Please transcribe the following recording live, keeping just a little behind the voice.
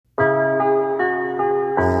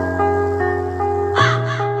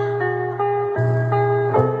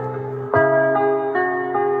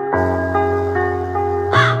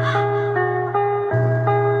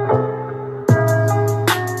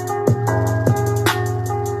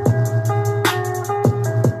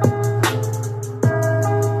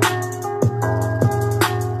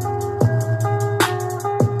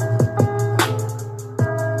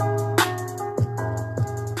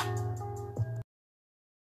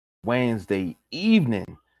Wednesday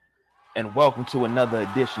evening, and welcome to another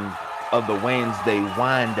edition of the Wednesday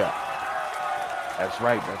Wind Up. That's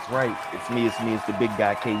right, that's right. It's the big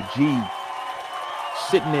guy KG,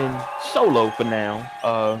 sitting in solo for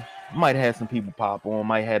now. Might have some people pop on,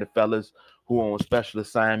 might have the fellas who are on special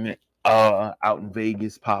assignment out in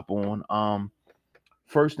Vegas pop on.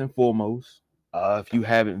 First and foremost, if you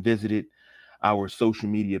haven't visited our social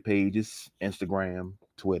media pages, Instagram,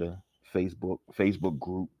 Twitter, Facebook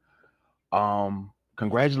group,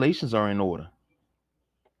 congratulations are in order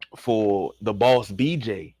for the boss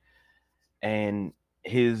BJ and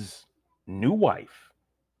his new wife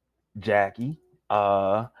Jackie.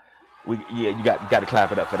 You got to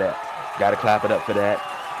clap it up for that. Got to clap it up for that.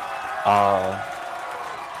 Uh,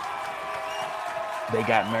 they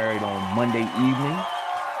got married on Monday evening.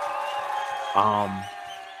 Um,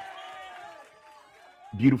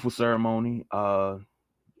 Beautiful ceremony.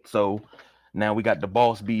 So now we got the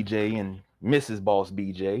boss BJ and Mrs. Boss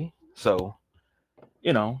BJ. So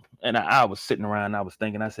and I was sitting around. I was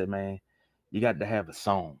thinking. I said, man, you got to have a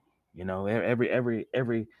song.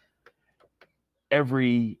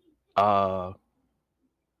 Every uh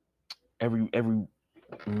every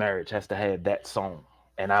marriage has to have that song.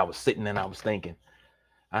 And I was sitting and I was thinking.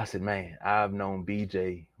 I said, man, I've known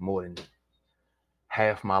BJ more than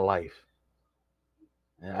half my life,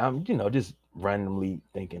 and I'm just randomly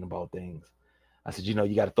thinking about things. I said, you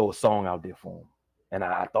got to throw a song out there for him. And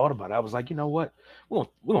I thought about it. I was like, you know what? We're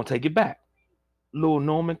gonna take it back. Little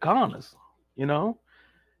Norman Connors, you know,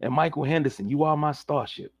 and Michael Henderson. You are my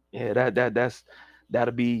starship. Yeah,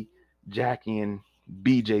 that'll be Jackie and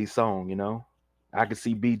BJ's song. I can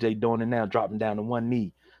see BJ doing it now, dropping down to one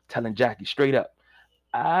knee, telling Jackie straight up,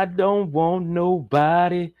 "I don't want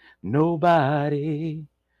nobody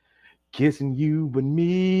kissing you but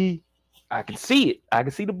me." I can see it. I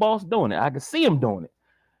can see the boss doing it. I can see him doing it.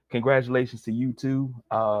 Congratulations to you too.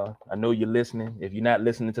 I know you're listening. If you're not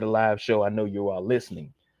listening to the live show, I know you are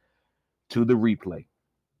listening to the replay.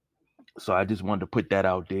 So I just wanted to put that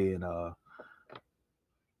out there, and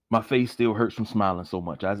my face still hurts from smiling so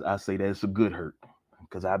much. I say that it's a good hurt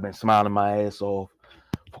because I've been smiling my ass off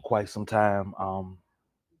for quite some time.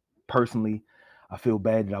 Personally, I feel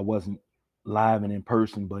bad that I wasn't live and in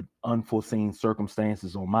person, but unforeseen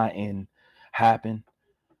circumstances on my end happened.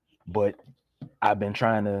 But I've been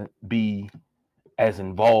trying to be as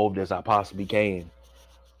involved as I possibly can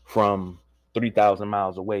from 3,000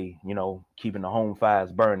 miles away, keeping the home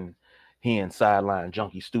fires burning here in Sideline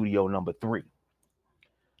Junkie Studio number 3.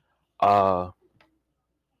 Uh,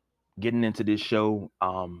 Getting into this show,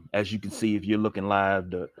 as you can see, if you're looking live,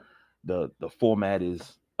 the format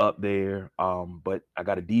is up there. But I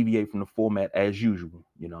got to deviate from the format as usual,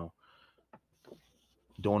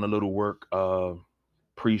 doing a little work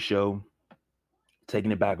pre-show,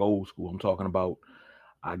 taking it back old school. I'm talking about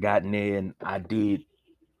I got in there and I did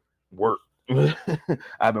work.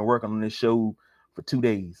 I've been working on this show for 2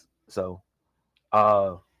 days. So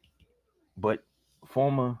but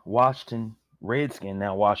former Washington Redskin,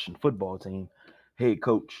 now Washington football team, head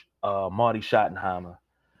coach Marty Schottenheimer.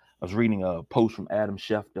 I was reading a post from Adam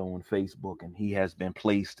Schefter on Facebook, and he has been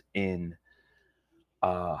placed in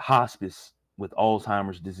hospice with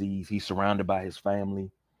Alzheimer's disease. He's surrounded by his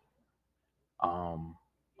family.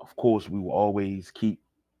 Of course, we will always keep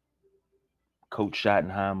Coach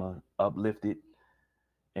Schottenheimer uplifted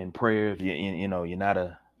in prayer. If you're not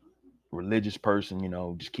a religious person,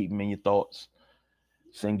 just keep him in your thoughts.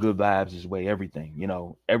 Send good vibes his way.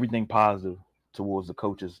 Everything positive towards the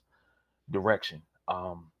coach's direction.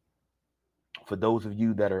 For those of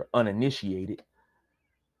you that are uninitiated,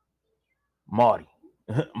 Marty.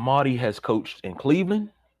 Marty has coached in Cleveland.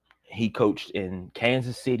 He coached in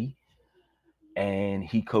Kansas City, and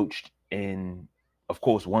he coached in, of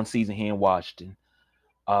course, one season here in Washington.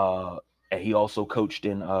 And he also coached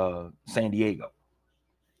in San Diego.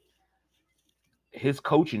 His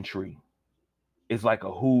coaching tree is like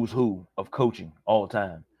a who's who of coaching all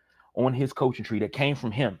time. On his coaching tree that came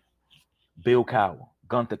from him, Bill Cowell,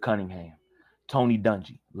 Gunther Cunningham, Tony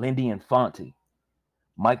Dungy, Lindy Infante,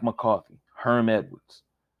 Mike McCarthy, Herm Edwards,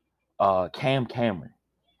 Cam Cameron,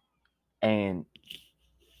 and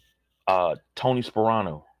Tony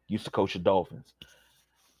Sperano used to coach the Dolphins.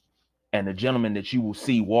 And the gentleman that you will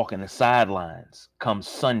see walking the sidelines come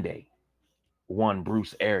Sunday, one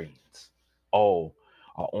Bruce Arians, all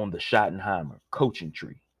are on the Schottenheimer coaching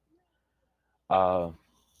tree. Uh,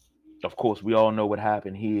 of course, we all know what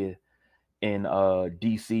happened here in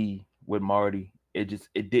DC with Marty. It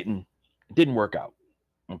didn't work out.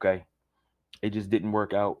 Okay, it just didn't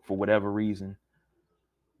work out for whatever reason.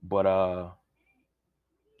 But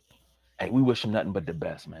Hey, we wish him nothing but the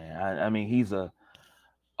best, man. I mean, he's a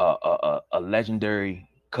legendary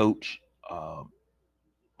coach.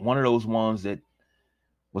 One of those ones that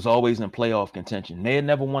was always in playoff contention. They had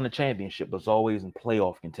never won a championship, but was always in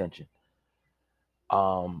playoff contention.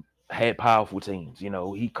 Had powerful teams. You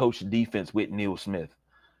know, he coached the defense with Neil Smith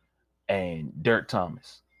and Dirk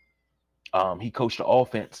Thomas. He coached the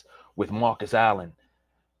offense with Marcus Allen,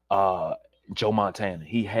 Joe Montana.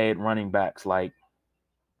 He had running backs like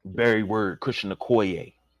Barry Word, Christian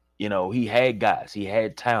Okoye. You know, he had guys. He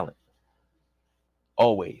had talent.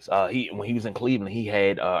 Always. When he was in Cleveland, he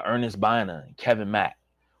had Ernest Biner, Kevin Mack,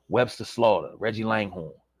 Webster Slaughter, Reggie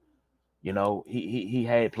Langhorne. You know, he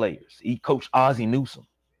had players. He coached Ozzie Newsome.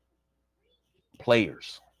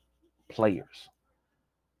 Players.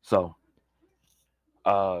 So,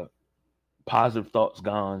 positive thoughts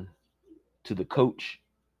gone to the coach.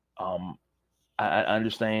 I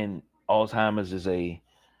understand Alzheimer's is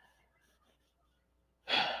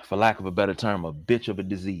for lack of a better term, a bitch of a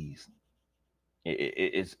disease.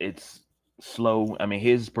 It's slow. I mean,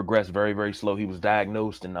 his progressed very, very slow. He was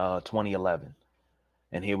diagnosed in 2011,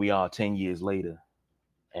 and here we are 10 years later,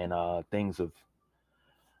 and things have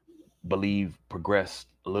progressed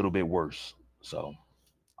a little bit worse. So,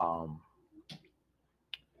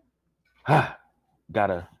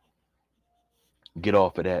 gotta get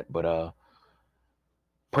off of that. But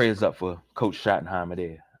prayers up for Coach Schottenheimer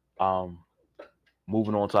there.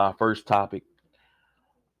 Moving on to our first topic,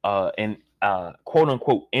 and quote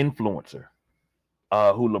unquote influencer,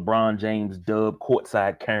 who LeBron James dubbed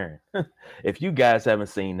courtside Karen. If you guys haven't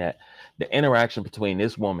seen that, the interaction between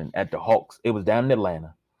this woman at the Hawks, it was down in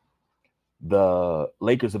Atlanta. The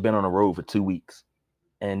Lakers have been on the road for 2 weeks,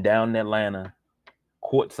 and down in Atlanta,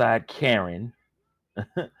 courtside Karen,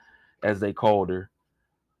 as they called her,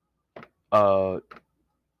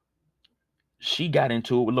 she got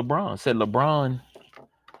into it with LeBron. Said LeBron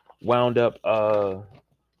wound up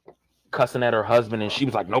cussing at her husband, and she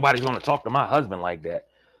was like, nobody's going to talk to my husband like that.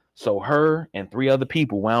 So her and 3 other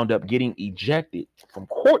people wound up getting ejected from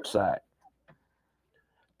courtside.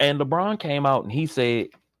 And LeBron came out and he said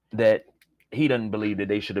that he doesn't believe that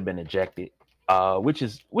they should have been ejected, which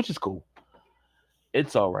is cool.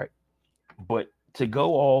 It's all right. But to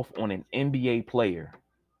go off on an NBA player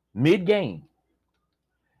mid-game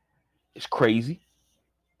is crazy.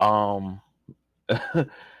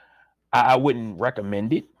 I wouldn't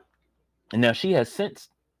recommend it. And now she has since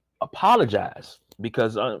apologized,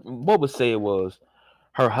 because what was said was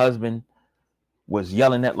her husband was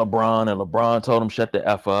yelling at LeBron, and LeBron told him shut the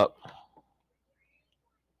F up.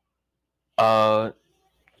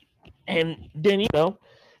 And then, you know,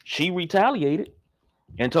 she retaliated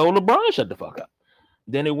and told LeBron shut the fuck up.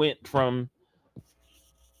 Then it went from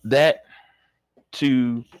that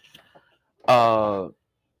to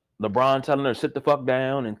LeBron telling her sit the fuck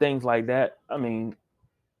down and things like that. I mean,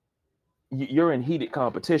 you're in heated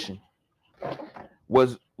competition.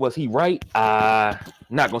 Was he right? I'm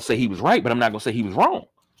not gonna say he was right, but I'm not gonna say he was wrong.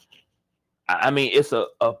 I mean, it's a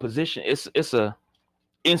position. It's a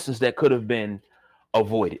instance that could have been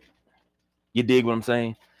avoided. You dig what I'm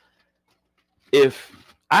saying? If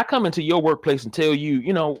I come into your workplace and tell you,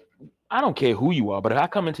 you know, I don't care who you are, but if I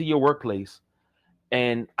come into your workplace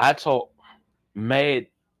and I talk mad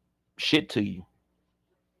shit to you,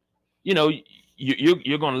 you know,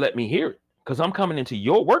 you're gonna let me hear it, because I'm coming into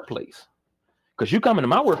your workplace. Because you come into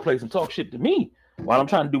my workplace and talk shit to me while I'm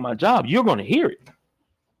trying to do my job, you're gonna hear it.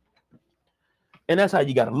 And that's how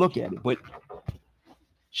you got to look at it. But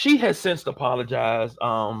she has since apologized.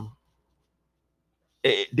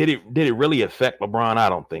 Did it really affect LeBron? I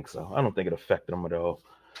don't think so. I don't think it affected him at all.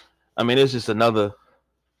 I mean, it's just another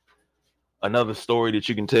story that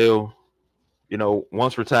you can tell. You know,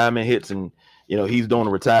 once retirement hits, and you know he's doing a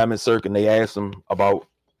retirement circuit, and they ask him about,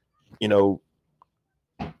 you know,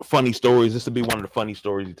 funny stories. This would be one of the funny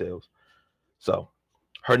stories he tells. So,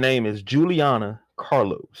 her name is Juliana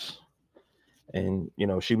Carlos, and you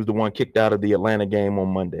know she was the one kicked out of the Atlanta game on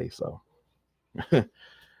Monday. So,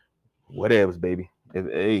 whatever, baby.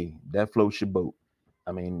 Hey, that floats your boat.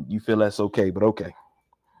 I mean, you feel that's okay, but okay.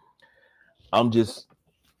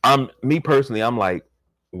 Me personally, I'm like,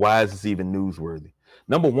 why is this even newsworthy?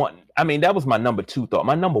 Number one, I mean, that was my number 2 thought.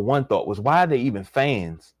 My number 1 thought was, why are there even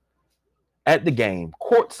fans at the game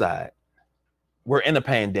courtside? We're in a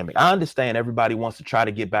pandemic. I understand everybody wants to try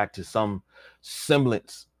to get back to some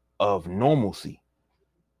semblance of normalcy,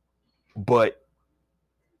 but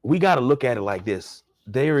we got to look at it like this.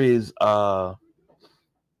 There's a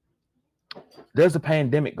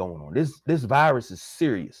pandemic going on. This virus is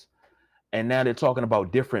serious. And now they're talking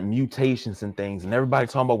about different mutations and things. And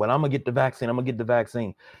everybody's talking about, well, I'm going to get the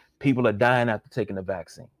vaccine. People are dying after taking the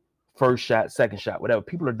vaccine. First shot, second shot, whatever.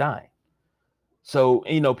 People are dying. So,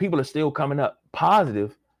 people are still coming up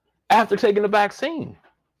positive after taking the vaccine.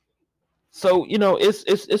 So,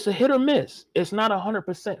 it's a hit or miss. It's not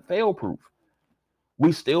 100% fail proof.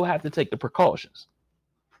 We still have to take the precautions.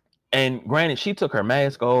 And granted, she took her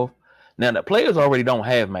mask off. Now, the players already don't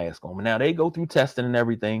have masks on. Now, they go through testing and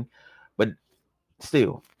everything. But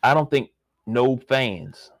still, I don't think no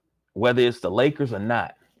fans, whether it's the Lakers or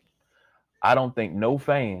not, I don't think no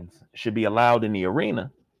fans should be allowed in the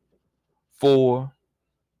arena for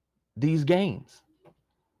these games.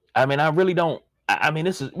 I mean, I really don't. I mean,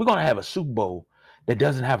 we're going to have a Super Bowl that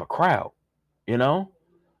doesn't have a crowd,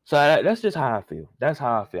 So that's just how I feel. That's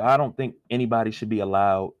how I feel. I don't think anybody should be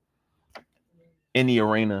allowed in the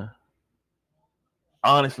arena.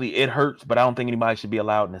 Honestly, it hurts, but I don't think anybody should be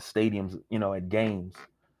allowed in the stadiums, at games,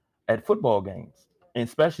 at football games, and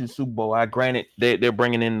especially the Super Bowl. Granted, they're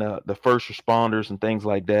bringing in the first responders and things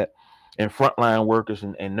like that, and frontline workers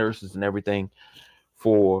and nurses and everything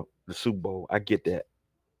for the Super Bowl. I get that.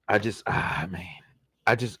 I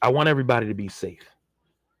want everybody to be safe.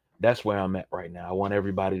 That's where I'm at right now. I want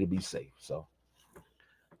everybody to be safe. So,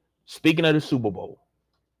 speaking of the Super Bowl,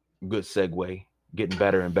 good segue, getting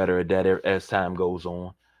better and better at that as time goes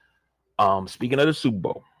on. Speaking of the Super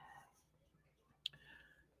Bowl,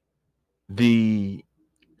 the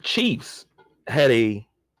Chiefs had a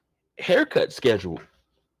haircut scheduled.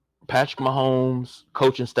 Patrick Mahomes,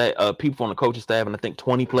 coaching staff, people on the coaching staff, and I think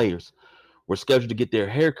 20 players were scheduled to get their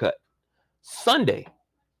haircut Sunday.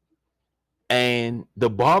 And the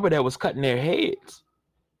barber that was cutting their heads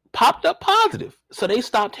popped up positive. So they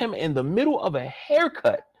stopped him in the middle of a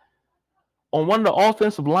haircut on one of the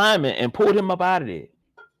offensive linemen and pulled him up out of there.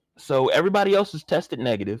 So everybody else is tested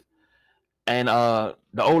negative. And the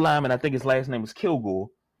old lineman, I think his last name was Kilgore,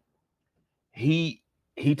 he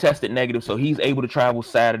tested negative. So he's able to travel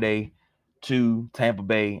Saturday to Tampa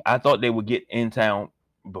Bay. I thought they would get in town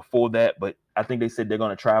before that, but I think they said they're going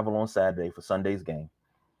to travel on Saturday for Sunday's game.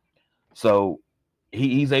 So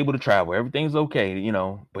he's able to travel. Everything's okay,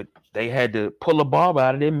 but they had to pull a barb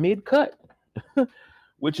out of there mid-cut,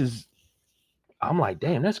 which is, I'm like,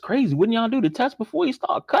 damn, that's crazy. Wouldn't y'all do the test before you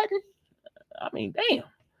start cutting? I mean, damn.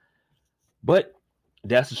 But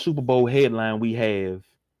that's the Super Bowl headline we have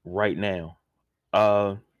right now.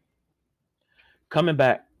 Coming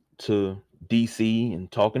back to DC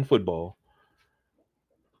and talking football.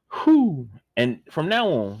 Whew. And from now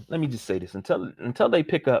on, let me just say this. Until they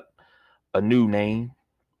pick up a new name,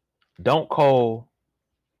 don't call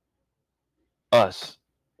us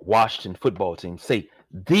Washington football team. Say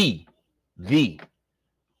the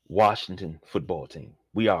Washington football team.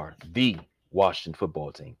 We are the Washington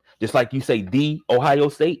football team. Just like you say the Ohio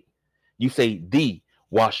State, you say the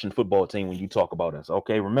Washington football team when you talk about us.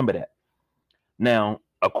 Okay, remember that. Now,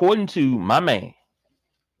 according to my man,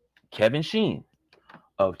 Kevin Sheehan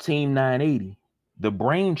of Team 980, the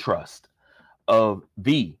brain trust of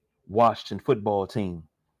the Washington football team,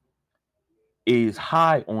 is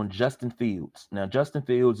high on Justin Fields. Now, Justin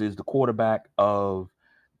Fields is the quarterback of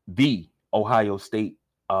the Ohio State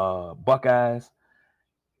Buckeyes.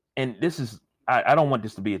 And this is, I don't want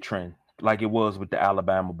this to be a trend like it was with the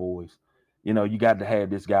Alabama boys. You got to have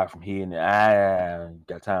this guy from here, and I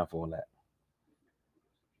got time for all that.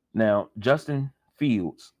 Now, Justin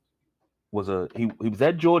Fields he was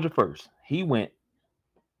at Georgia first. He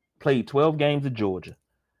played 12 games at Georgia.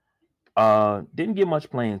 Didn't get much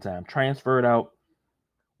playing time. Transferred out,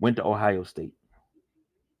 went to Ohio State.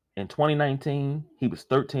 In 2019, he was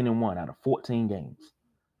 13-1 out of 14 games.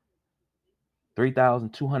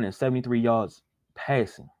 3,273 yards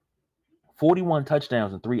passing. 41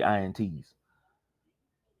 touchdowns and 3 INTs.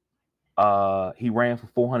 He ran for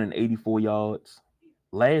 484 yards.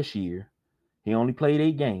 Last year, he only played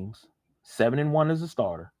 8 games. 7-1 as a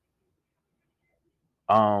starter.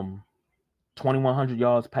 2,100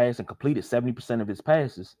 yards passing, completed 70% of his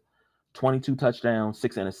passes. 22 touchdowns,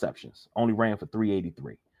 6 interceptions. Only ran for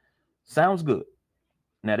 383. Sounds good.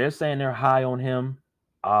 Now they're saying they're high on him.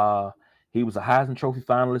 He was a Heisman Trophy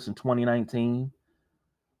finalist in 2019.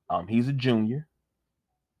 He's a junior.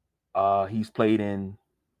 He's played in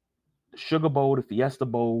the Sugar Bowl, the Fiesta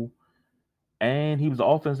Bowl, and he was the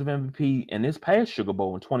offensive MVP in this past Sugar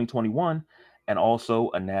Bowl in 2021, and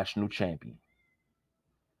also a national champion.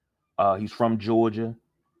 He's from Georgia,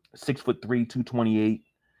 6'3", 228.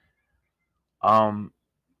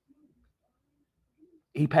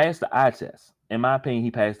 He passed the eye test. In my opinion,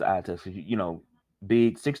 he passed the eye test.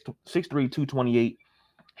 Big 6'3", 228.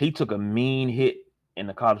 He took a mean hit in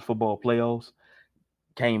the college football playoffs,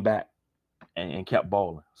 came back and kept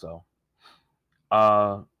balling. So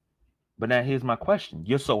But now here's my question.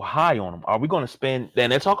 You're so high on him. Are we going to spend?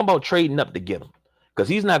 Then they're talking about trading up to get him because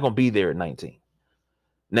he's not going to be there at 19.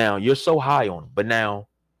 Now you're so high on him. But now,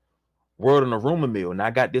 word on the rumor mill, and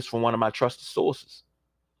I got this from one of my trusted sources.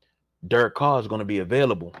 Derek Carr is going to be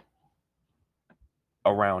available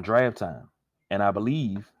around draft time. And I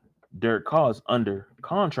believe Derek Carr is under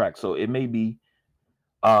contract. So it may be,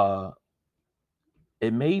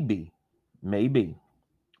 maybe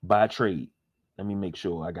by trade. Let me make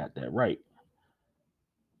sure I got that right.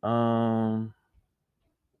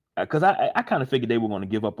 Because I kind of figured they were going to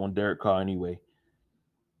give up on Derek Carr anyway.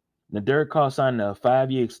 Now, Derek Carr signed a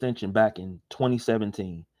 5-year extension back in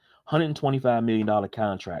 2017, $125 million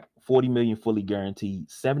contract, $40 million fully guaranteed,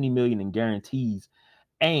 $70 million in guarantees,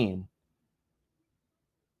 and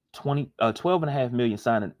 $12.5 million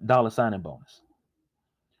signing bonus.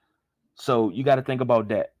 So you got to think about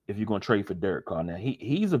that if you're going to trade for Derek Carr. Now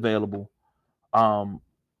he's available. I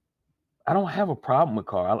don't have a problem with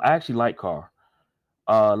Carr. I actually like Carr.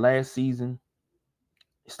 Last season,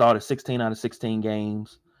 he started 16 out of 16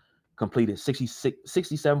 games. Completed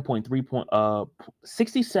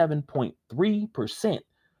 67.3%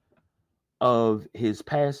 of his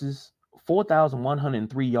passes,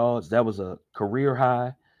 4,103 yards. That was a career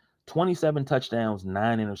high. 27 touchdowns,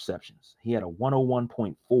 9 interceptions. He had a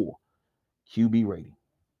 101.4 QB rating.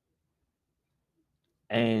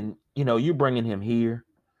 And you're bringing him here.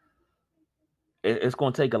 It's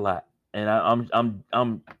going to take a lot, and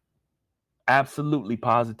I'm absolutely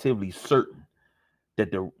positively certain that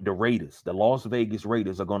the Raiders, the Las Vegas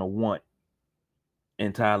Raiders, are going to want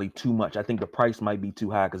entirely too much. I think the price might be too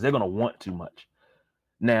high because they're going to want too much.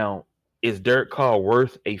 Now, is Derek Carr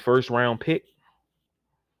worth a first-round pick?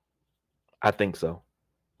 I think so.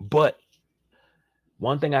 But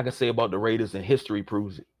one thing I can say about the Raiders, and history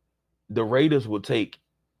proves it, the Raiders will take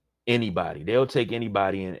anybody. They'll take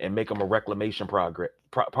anybody and make them a reclamation project.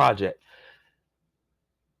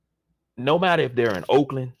 No matter if they're in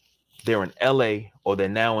Oakland, they're in LA, or they're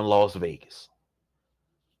now in Las Vegas.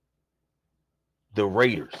 The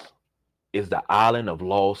Raiders is the island of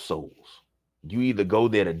lost souls. You either go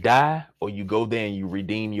there to die or you go there and you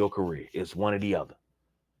redeem your career. It's one or the other.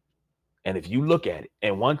 And if you look at it,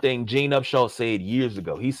 and one thing Gene Upshaw said years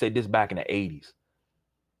ago, he said this back in the 80s.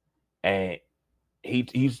 And he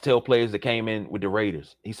used to tell players that came in with the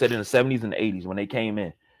Raiders. He said in the 70s and the 80s when they came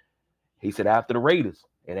in, he said after the Raiders,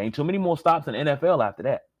 it ain't too many more stops in the NFL after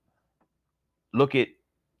that. Look at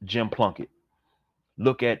Jim Plunkett.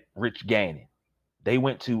 Look at Rich Gannon. They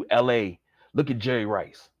went to LA. Look at Jerry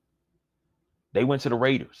Rice. They went to the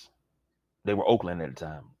Raiders. They were Oakland at the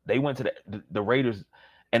time. They went to the Raiders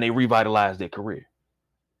and they revitalized their career.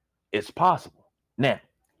 It's possible. Now,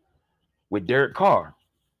 with Derek Carr,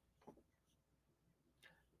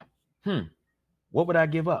 what would I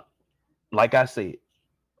give up? Like I said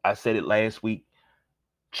it last week.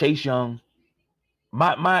 Chase Young,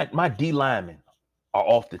 my D linemen are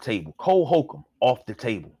off the table. Cole Holcomb off the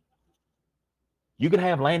table. You can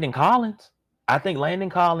have Landon Collins. I think Landon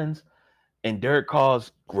Collins and Derek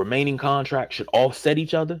Carr's remaining contract should offset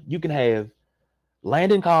each other. You can have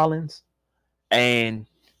Landon Collins, and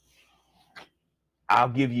I'll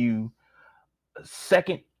give you a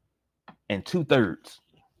second and 2/3.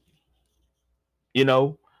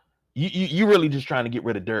 You really just trying to get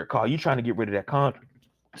rid of Derek Carr. You're trying to get rid of that contract.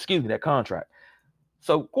 That contract.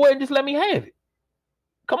 So go ahead and just let me have it.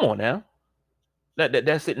 Come on now.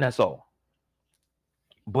 That's it, and that's all.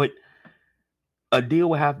 But a deal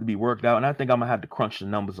will have to be worked out, and I think I'm gonna have to crunch the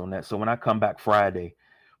numbers on that. So when I come back Friday,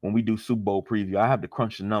 when we do Super Bowl preview, I have to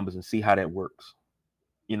crunch the numbers and see how that works.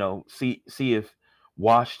 See if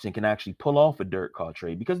Washington can actually pull off a Derek Carr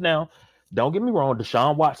trade. Because now, don't get me wrong,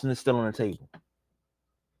 Deshaun Watson is still on the table.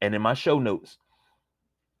 And in my show notes,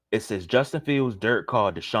 it says Justin Fields, Derek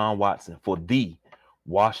Carr, Deshaun Watson for the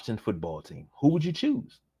Washington football team. Who would you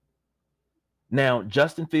choose? Now,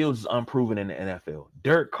 Justin Fields is unproven in the NFL.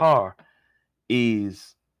 Derek Carr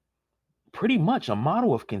is pretty much a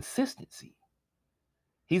model of consistency.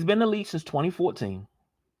 He's been in the league since 2014.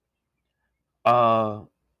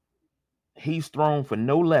 He's thrown for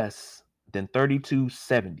no less than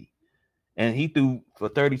 3,270. And he threw for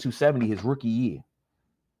 3,270 his rookie year.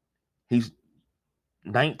 He's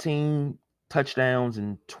 19 touchdowns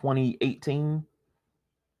in 2018.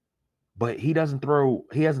 But he hasn't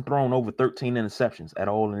thrown over 13 interceptions at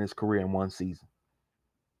all in his career in one season.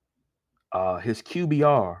 His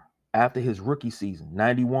QBR after his rookie season,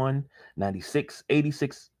 91, 96,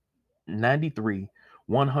 86, 93,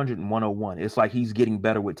 100, and 101. It's like he's getting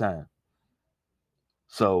better with time.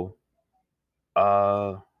 So,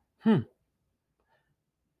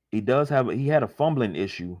 he had a fumbling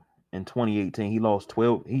issue in 2018. He lost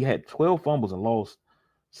 12. He had 12 fumbles and lost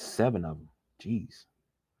 7 of them. Jeez.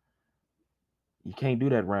 You can't do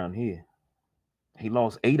that around here. He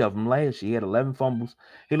lost 8 of them last year. He had 11 fumbles.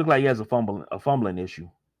 He looked like he has a fumbling issue,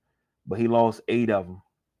 but he lost 8 of them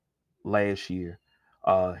last year.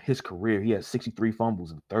 His career, he had 63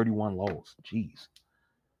 fumbles and 31 lost. Jeez.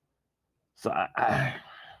 So I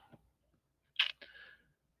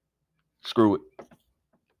screw it.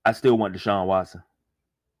 I still want Deshaun Watson.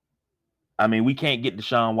 I mean, we can't get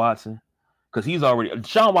Deshaun Watson because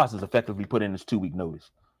Deshaun Watson's effectively put in his 2-week notice.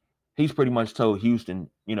 He's pretty much told Houston,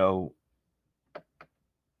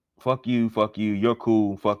 fuck you, you're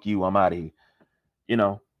cool, fuck you, I'm out of here.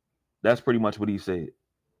 That's pretty much what he said.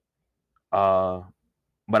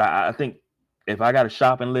 But I think if I got a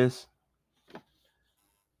shopping list,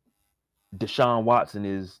 Deshaun Watson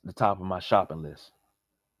is the top of my shopping list.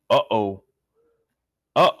 Uh-oh.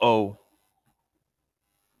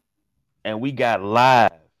 And we got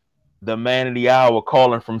live the man of the hour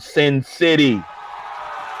calling from Sin City.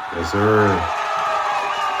 Yes, sir.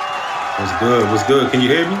 What's good? Can you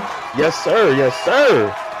hear me? Yes, sir.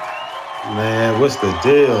 Man, what's the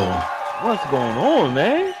deal? What's going on,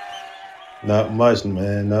 man? Not much,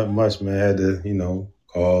 man. Had to,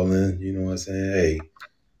 call in, you know what I'm saying? Hey,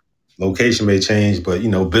 location may change, but,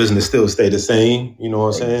 business still stay the same. You know what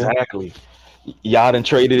I'm saying? Exactly. Y'all done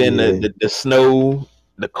traded in the snow,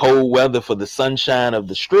 the cold weather for the sunshine of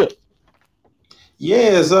the strip.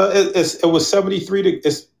 Yeah, it was 73.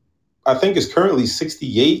 I think it's currently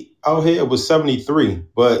 68 out here. It was 73,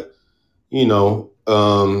 but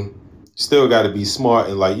still got to be smart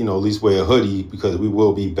and at least wear a hoodie because we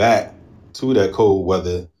will be back to that cold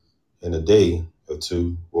weather in a day or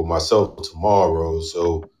two. Well, myself tomorrow.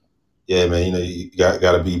 So yeah, man, you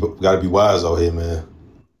gotta be wise out here, man.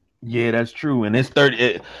 Yeah, that's true. And it's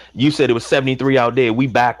 30. You said it was 73 out there. We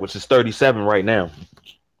back, which is 37 right now.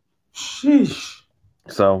 Sheesh.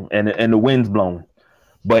 So and the wind's blowing,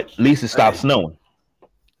 but at least it stopped snowing.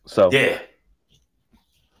 So yeah.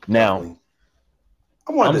 Now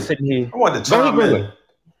I'm sitting here. I wanted to chime in.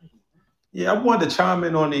 Yeah, I wanted to chime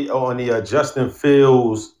in on the Justin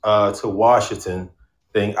Fields to Washington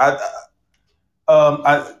thing.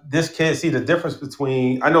 This kid, see the difference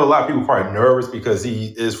between. I know a lot of people are probably nervous because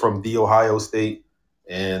he is from the Ohio State,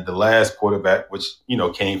 and the last quarterback, which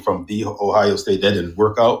came from the Ohio State, that didn't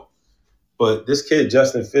work out. But this kid,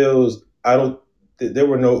 Justin Fields, so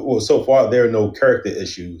far there are no character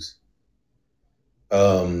issues.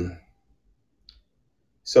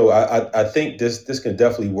 So I think this can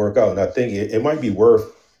definitely work out, and I think it might be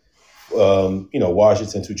worth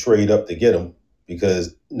Washington to trade up to get him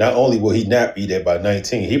because not only will he not be there by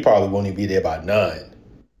 19, he probably won't even be there by 9.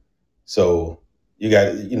 So you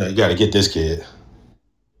got to get this kid.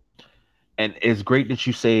 And it's great that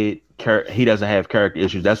you said he doesn't have character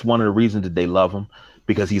issues. That's one of the reasons that they love him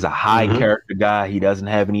because he's a high character guy. He doesn't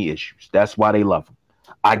have any issues. That's why they love him.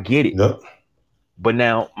 I get it. Yep. But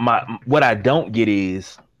now what I don't get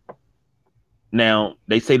is now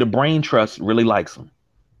they say the brain trust really likes him.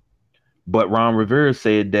 But Ron Rivera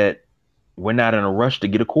said that we're not in a rush to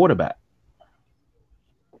get a quarterback.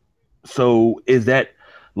 So is that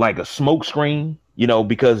like a smoke screen?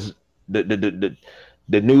 Because the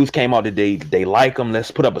news came out that they like him.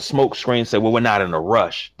 Let's put up a smoke screen and say, well, we're not in a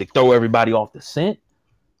rush to throw everybody off the scent.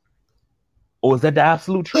 Or is that the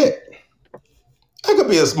absolute truth? Yeah. That could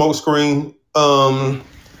be a smoke screen. But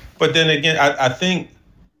then again, I think,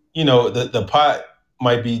 the pot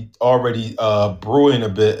might be already brewing a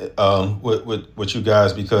bit with you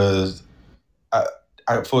guys because I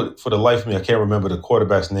for the life of me, I can't remember the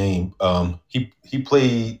quarterback's name. He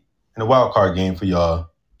played in a wild card game for y'all.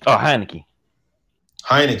 Oh, Heineke.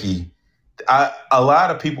 A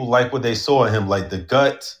lot of people like what they saw in him, like the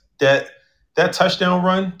guts, that touchdown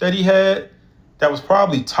run that he had. That was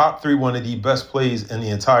probably top 3, one of the best plays in the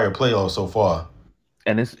entire playoffs so far.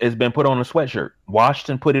 And it's been put on a sweatshirt.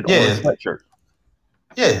 Washington put it on a sweatshirt.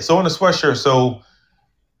 Yeah, so on a sweatshirt. So,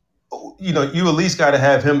 you at least got to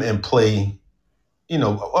have him in play.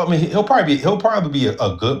 I mean, he'll probably be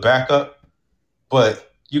a good backup,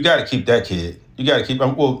 but you got to keep that kid. You got to keep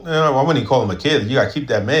him. Well, I wouldn't even call him a kid. You got to keep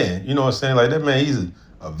that man. You know what I'm saying? Like that man, he's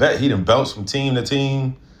a vet. He done bounced from team to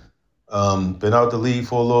team. Been out the league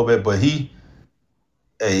for a little bit, but he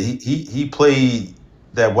played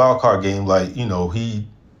that wild card game like he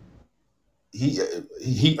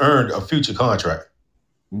earned a future contract.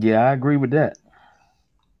 Yeah, I agree with that.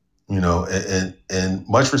 And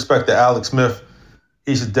much respect to Alex Smith.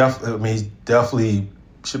 He should definitely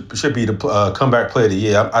should be the comeback player of the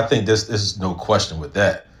year. I think this is no question with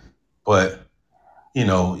that. But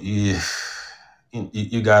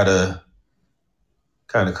you gotta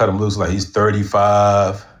kind of cut him loose. Like he's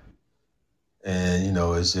 35, and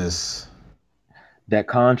it's just that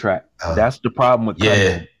contract. That's the problem with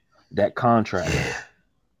cutting him. That contract.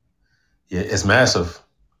 Yeah, it's massive.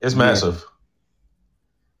 It's massive.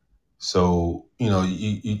 So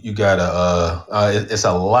you gotta. It's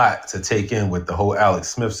a lot to take in with the whole Alex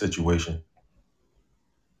Smith situation.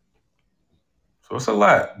 So it's a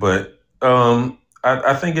lot, but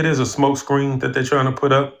I think it is a smokescreen that they're trying to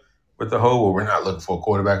put up with the whole. Well, we're not looking for a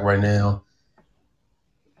quarterback right now.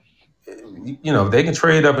 If they can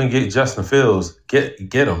trade up and get Justin Fields, get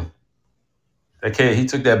him. Okay, he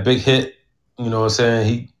took that big hit. You know what I'm saying?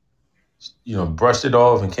 He, brushed it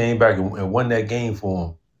off and came back and won that game for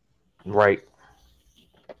him. Right.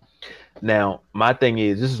 Now,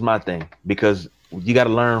 this is my thing, because you got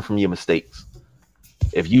to learn from your mistakes.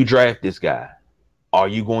 If you draft this guy, are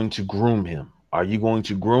you going to groom him? Are you going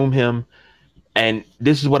to groom him? And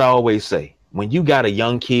this is what I always say. When you got a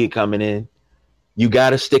young kid coming in, you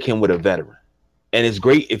got to stick him with a veteran. And it's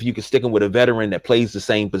great if you can stick him with a veteran that plays the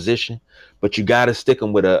same position, but you got to stick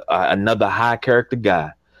him with another high character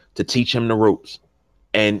guy to teach him the ropes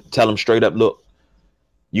and tell him straight up, look,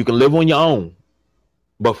 you can live on your own,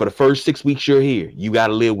 but for the first 6 weeks you're here, you got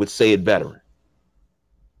to live with said veteran.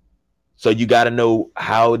 So you got to know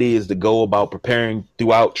how it is to go about preparing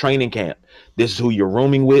throughout training camp. This is who you're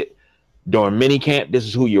rooming with. During mini camp, this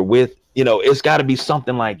is who you're with. It's got to be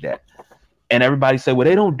something like that. And everybody say, well,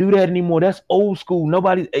 they don't do that anymore. That's old school.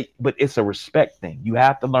 But it's a respect thing. You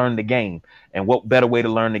have to learn the game. And what better way to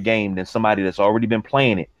learn the game than somebody that's already been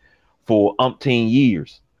playing it for umpteen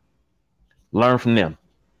years? Learn from them.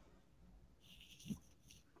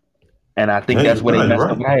 And I think that's where they messed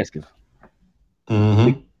up with Haskins.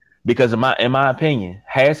 Mm-hmm. Because in my opinion,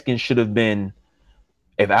 Haskins should have been,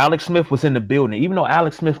 if Alex Smith was in the building, even though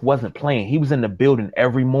Alex Smith wasn't playing, he was in the building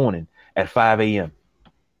every morning at 5 a.m.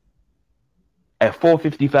 At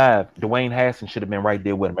 4:55, Dwayne Haskins should have been right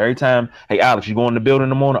there with him. Every time, hey, Alex, you going in the building in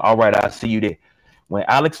the morning? All right, I'll see you there. When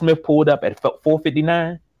Alex Smith pulled up at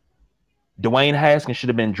 4:59, Dwayne Haskins should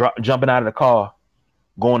have been jumping out of the car,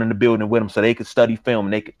 going in the building with him so they could study film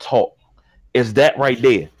and they could talk. It's that right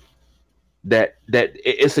there. That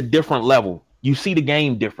it's a different level. You see the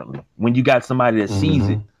game differently when you got somebody that sees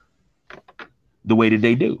it the way that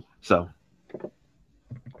they do. So,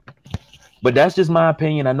 but that's just my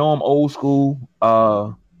opinion. I know I'm old school.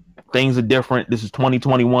 Things are different. This is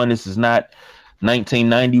 2021. This is not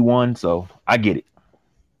 1991. So I get it.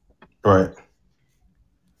 Right.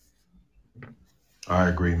 I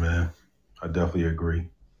agree, man. I definitely agree.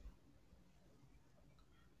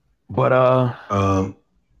 But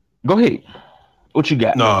go ahead. What you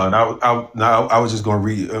got? No, I was just going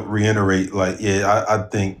to reiterate. Like, yeah, I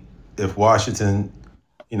think if Washington,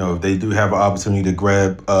 if they do have an opportunity to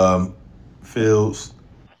grab Fields,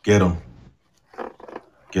 get him.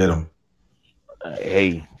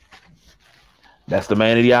 Hey, that's the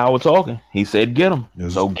man of the hour talking. He said, "Get him."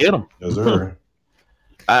 So get him. Yes, sir.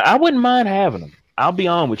 I wouldn't mind having him. I'll be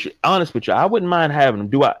honest with you. I wouldn't mind having him.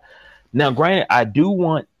 Do I? Now, granted, I do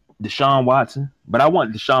want Deshaun Watson, but I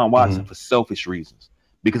want Deshaun Watson for selfish reasons,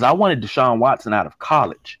 because I wanted Deshaun Watson out of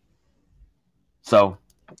college. So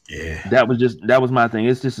yeah, that was my thing.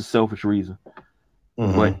 It's just a selfish reason.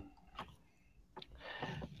 But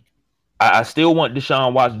I still want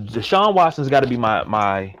Deshaun Watson. Deshaun Watson's got to be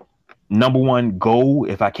my number one goal.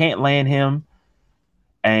 If I can't land him,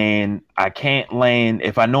 and I can't land,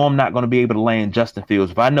 if I know I'm not going to be able to land Justin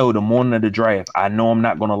Fields, if I know the morning of the draft, I know I'm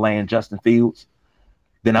not going to land Justin Fields,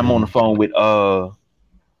 then I'm on the phone with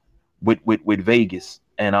Vegas,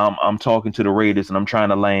 and I'm talking to the Raiders, and I'm trying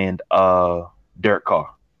to land Derek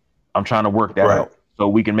Carr. I'm trying to work that out so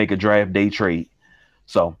we can make a draft day trade.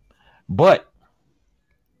 So, but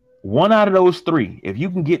one out of those three, if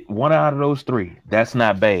you can get one out of those three, that's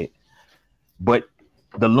not bad. But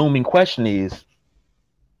the looming question is,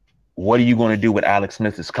 what are you going to do with Alex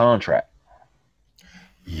Smith's contract?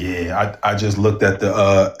 Yeah, I just looked at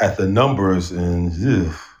the numbers, and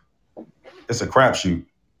it's a crapshoot.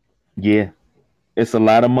 Yeah, it's a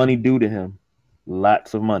lot of money due to him,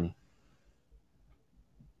 lots of money.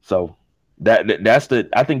 So I think that's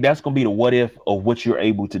going to be the what if of what you're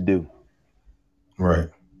able to do. Right.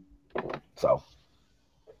 So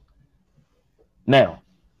now,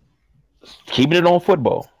 keeping it on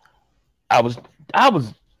football, I was, I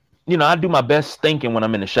do my best thinking when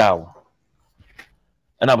I'm in the shower.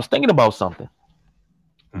 And I was thinking about something.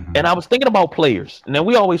 And I was thinking about players. Now,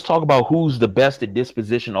 we always talk about who's the best at this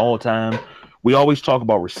position all time. We always talk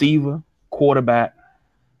about receiver, quarterback,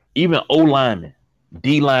 even O lineman,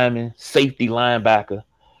 D lineman, safety, linebacker.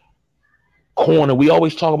 corner, we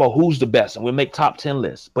always talk about who's the best, and we make top 10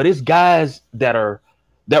 lists. But it's guys that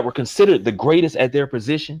were considered the greatest at their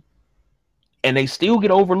position, and they still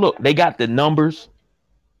get overlooked. They got the numbers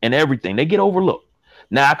and everything. They get overlooked.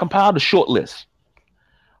 Now I compiled a short list.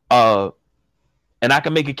 And I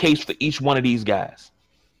can make a case for each one of these guys.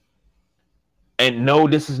 And no,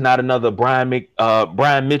 this is not another Brian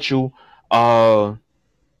Mitchell,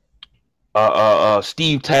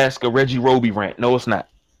 Steve Tasker, Reggie Roby rant. No, it's not.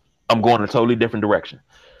 I'm going in a totally different direction.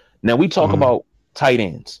 Now we talk about tight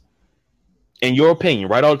ends. In your opinion,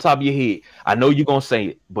 right off the top of your head, I know you're gonna say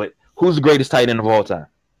it, but who's the greatest tight end of all time?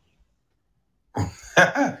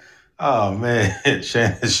 Oh man,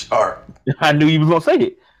 Shannon Sharp. I knew you was gonna say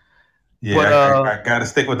it. Yeah, but, I gotta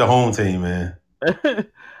stick with the home team, man.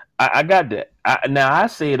 I got that. I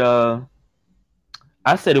said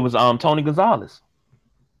it was Tony Gonzalez.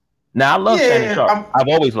 Now I love Shannon Sharp. I've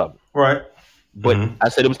always loved him. Right. But I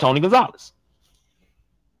said it was Tony Gonzalez.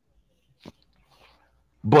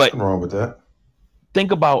 But nothing wrong with that.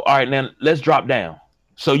 Think about, all right, now let's drop down.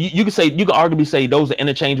 So you can arguably say those are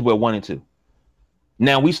interchangeable at 1 and 2.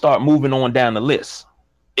 Now we start moving on down the list.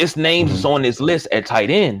 It's names that's on this list at tight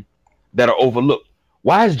end that are overlooked.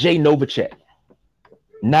 Why is Jay Novacek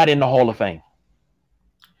not in the Hall of Fame?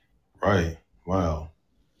 Right. Wow.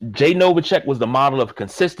 Jay Novacek was the model of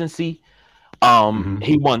consistency.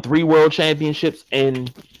 He won 3 world championships in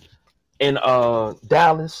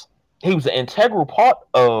Dallas. He was an integral part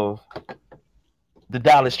of the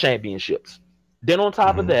Dallas championships. Then on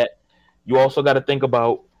top of that, you also got to think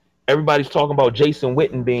about, everybody's talking about Jason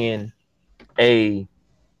Witten being a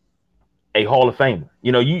Hall of Famer.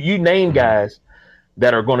 You know, you name guys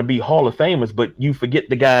that are going to be Hall of Famers, but you forget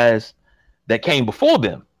the guys that came before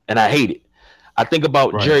them, and I hate it. I think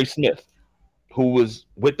about Jerry Smith, who was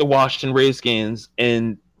with the Washington Redskins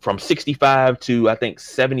from 65 to I think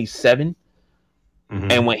 77.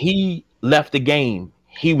 And when he left the game,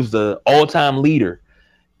 he was the all-time leader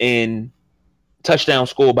in touchdown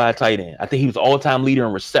scored by a tight end. I think he was all-time leader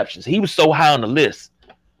in receptions. He was so high on the list,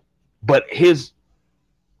 but his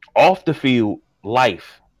off the field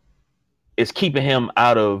life is keeping him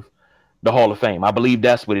out of the Hall of Fame. I believe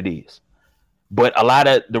that's what it is. But a lot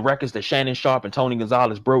of the records that Shannon Sharp and Tony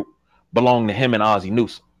Gonzalez broke belong to him and Ozzie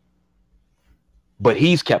Newsome. But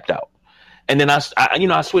he's kept out. And then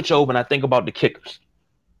I switch over and I think about the kickers.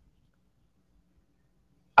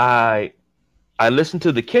 I listen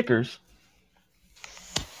to the kickers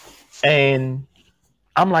and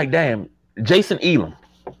I'm like, damn, Jason Elam.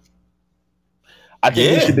 I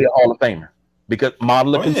think he should be a Hall of Famer because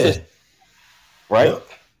model of consistency. Right? Yep.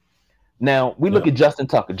 Now we look at Justin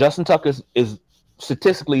Tucker. Justin Tucker is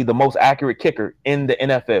statistically the most accurate kicker in the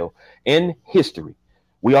NFL in history.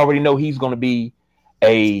 We already know he's going to be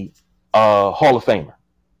a Hall of Famer.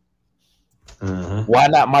 Why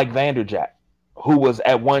not Mike Vanderjagt, who was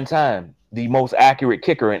at one time the most accurate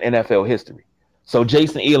kicker in NFL history? So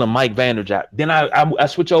Jason Elam, Mike Vanderjagt. Then I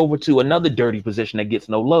switch over to another dirty position that gets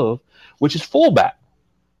no love, which is fullback.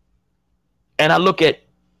 And I look at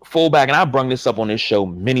fullback, and I brung this up on this show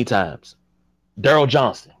many times. Daryl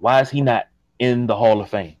Johnston. Why is he not in the Hall of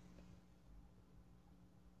Fame?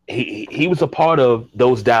 He was a part of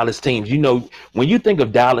those Dallas teams. You know, when you think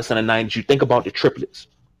of Dallas in the 90s, you think about the triplets,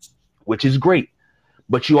 which is great.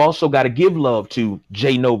 But you also got to give love to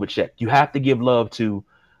Jay Novacek. You have to give love to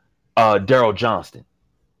Daryl Johnston.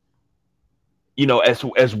 You know,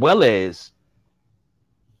 as well as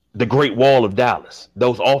the Great Wall of Dallas,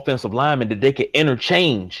 those offensive linemen that they could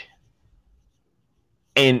interchange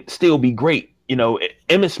and still be great. You know,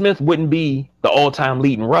 Emmitt Smith wouldn't be the all-time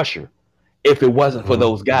leading rusher if it wasn't for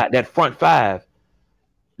those guys, that front five,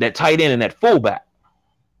 that tight end and that fullback.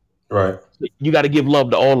 Right. You got to give love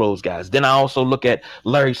to all those guys. Then I also look at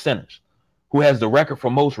Larry Centers, who has the record for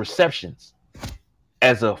most receptions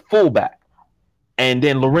as a fullback. And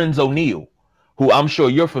then Lorenzo Neal, who I'm sure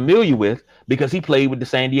you're familiar with because he played with the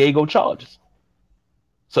San Diego Chargers.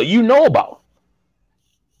 So you know about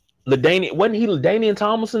wasn't he LaDainian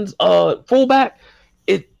Tomlinson's fullback?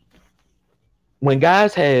 When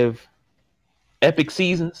guys have epic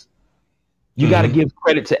seasons, you got to give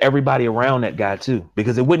credit to everybody around that guy too,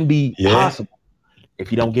 because it wouldn't be possible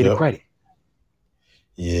if you don't get credit.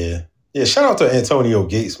 Yeah. Shout out to Antonio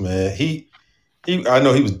Gates, man. I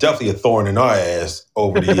know he was definitely a thorn in our ass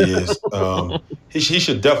over the years. He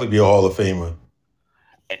should definitely be a Hall of Famer.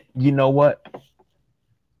 You know what?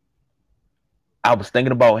 I was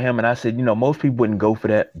thinking about him, and I said, you know, most people wouldn't go for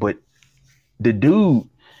that, but the dude,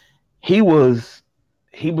 he was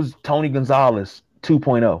Tony Gonzalez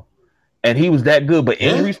 2.0, and he was that good. But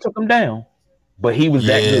injuries took him down. But he was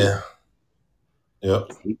that good.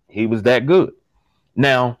 Yep. He was that good.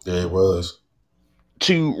 Now, Yeah, it was.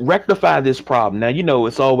 to rectify this problem, now,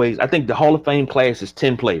 it's always, I think the Hall of Fame class is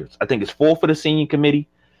 10 players. I think it's 4 for the senior committee,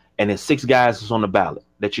 and then 6 guys is on the ballot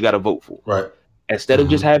that you got to vote for. Right. Instead of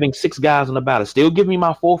just having 6 guys on the ballot, still give me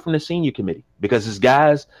my 4 from the senior committee, because it's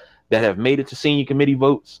guys that have made it to senior committee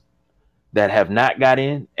votes that have not got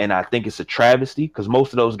in, and I think it's a travesty because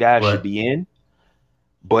most of those guys should be in.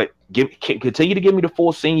 But continue to give me the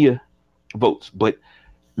 4 senior votes, but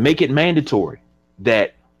make it mandatory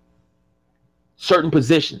that certain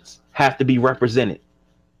positions have to be represented,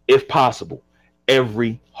 if possible,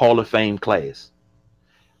 every Hall of Fame class.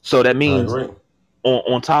 So that means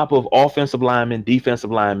on top of offensive linemen,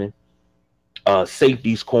 defensive linemen,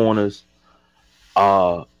 safeties, corners,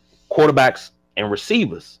 quarterbacks, and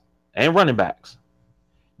receivers, and running backs,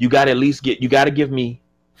 you got to give me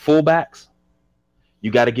fullbacks. You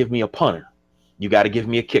got to give me a punter. You got to give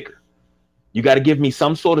me a kicker. You got to give me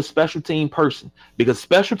some sort of special team person, because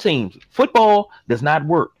special teams, football does not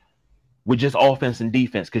work with just offense and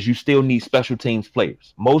defense, because you still need special teams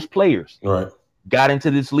players. Most players got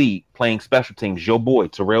into this league playing special teams. Your boy,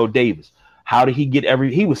 Terrell Davis. How did he get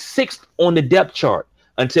he was 6th on the depth chart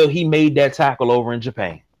until he made that tackle over in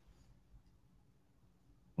Japan.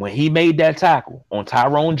 When he made that tackle on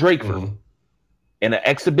Tyrone Drakeford in an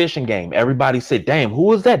exhibition game, everybody said, damn, who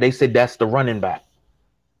was that? They said, that's the running back.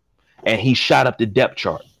 And he shot up the depth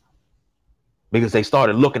chart because they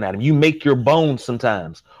started looking at him. You make your bones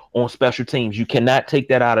sometimes on special teams. You cannot take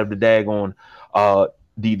that out of the daggone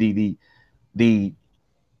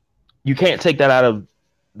you can't take that out of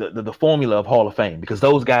the formula of Hall of Fame, because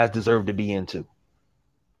those guys deserve to be in too.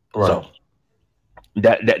 Right. So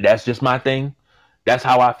that's just my thing. That's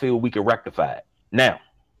how I feel we could rectify it. Now,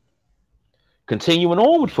 continuing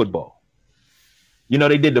on with football,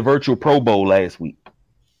 they did the virtual Pro Bowl last week.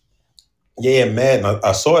 Yeah, man,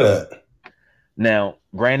 I saw that. Now,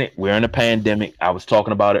 granted, we're in a pandemic. I was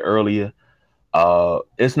talking about it earlier.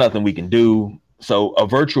 It's nothing we can do. So a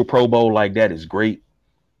virtual Pro Bowl like that is great.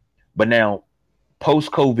 But now,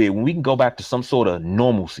 post-COVID, when we can go back to some sort of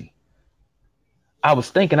normalcy, I was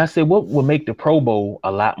thinking, I said, what would make the Pro Bowl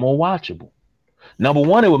a lot more watchable? Number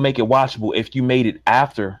one, it would make it watchable if you made it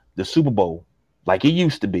after the Super Bowl, like it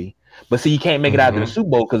used to be. But see, you can't make it after the Super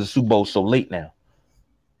Bowl because the Super Bowl is so late now.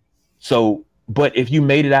 So, but if you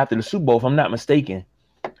made it after the Super Bowl, if I'm not mistaken,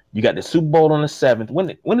 you got the Super Bowl on the 7th.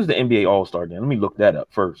 When is the NBA All-Star game? Let me look that up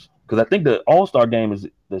first, because I think the All-Star game is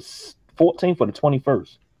the 14th or the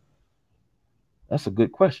 21st. That's a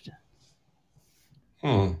good question.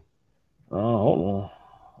 Hold on.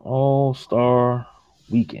 All-Star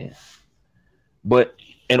weekend. But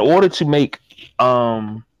in order to make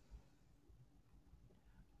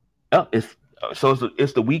it's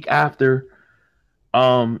the week after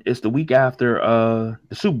the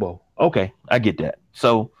Super Bowl. Okay, I get that.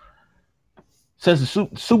 So since the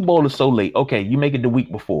Super Bowl is so late, okay, you make it the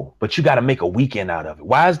week before, but you got to make a weekend out of it.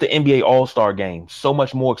 Why is the NBA All-Star game so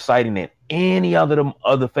much more exciting than any other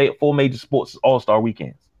 4 major sports All-Star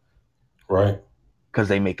weekends? Right. Because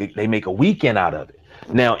they make a weekend out of it.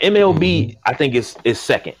 Now, MLB, I think is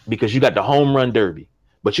second, because you got the home run derby,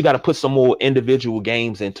 but you got to put some more individual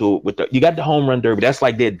games into it. You got the home run derby. That's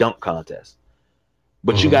like their dunk contest.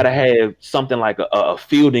 But you got to have something like a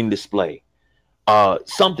fielding display,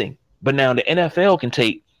 something. But now the NFL can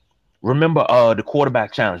remember the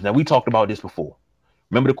quarterback challenge. Now, we talked about this before.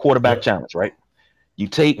 Remember the quarterback challenge, right? You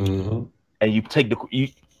take and you take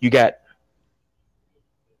you got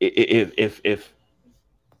if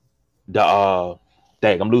the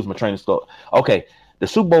dang, I'm losing my train of thought. Okay, the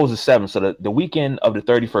Super Bowl is the 7th, so the weekend of the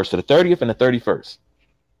 31st, so the 30th and the 31st,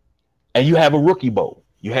 and you have a rookie bowl.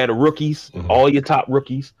 You had the rookies, all your top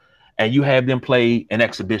rookies, and you have them play an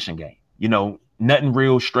exhibition game. Nothing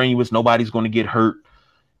real strenuous. Nobody's going to get hurt.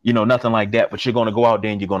 Nothing like that. But you're going to go out there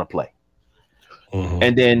and you're going to play.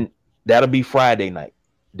 And then that'll be Friday night.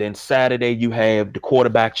 Then Saturday you have the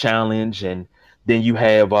quarterback challenge, and then you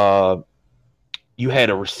have you had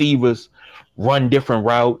the receivers run different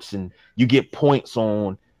routes, and you get points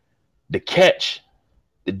on the catch,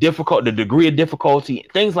 the degree of difficulty,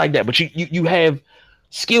 things like that. But you have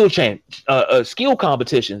skill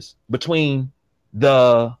competitions between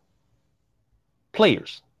the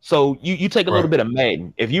players. So you take a little bit of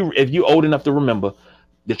Madden. If you old enough to remember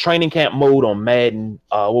the training camp mode on Madden,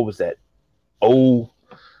 what was that? 04,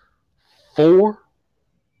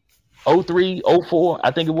 03, 04,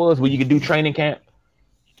 I think it was, where you could do training camp.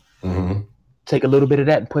 Take a little bit of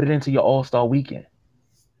that and put it into your All-Star weekend.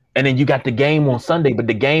 And then you got the game on Sunday, but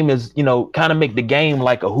the game is, kind of make the game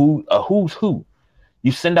like a who's who.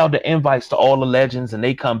 You send out the invites to all the legends and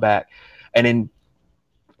they come back. And then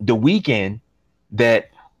the weekend that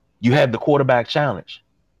you have the quarterback challenge.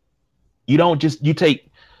 You don't just, you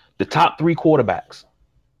take the top 3 quarterbacks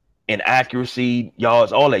in accuracy,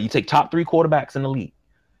 yards, all that. You take top 3 quarterbacks in the league,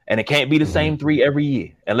 and it can't be the same 3 every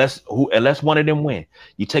year unless one of them win.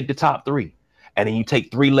 You take the top 3, and then you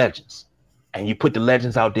take 3 legends, and you put the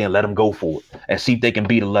legends out there and let them go for it and see if they can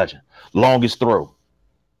beat a legend. Longest throw,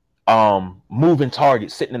 moving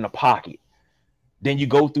target, sitting in the pocket. Then you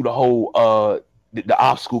go through the whole the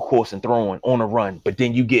obstacle course and throwing on a run, but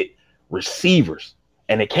then you get receivers,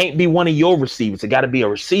 and it can't be one of your receivers. It got to be a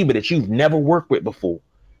receiver that you've never worked with before,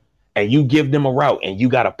 and you give them a route, and you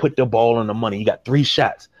got to put the ball on the money. You got 3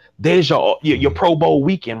 shots. There's your Pro Bowl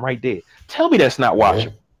weekend right there. Tell me that's not watchable.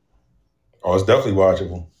 Yeah. Oh, it's definitely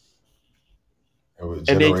watchable. It would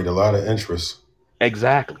generate a lot of interest.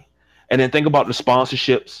 Exactly. And then think about the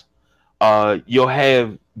sponsorships. You'll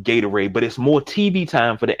have Gatorade, but it's more TV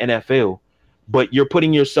time for the NFL. But you're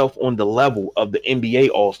putting yourself on the level of the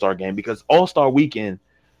NBA All-Star game, because All-Star Weekend,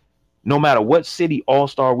 no matter what city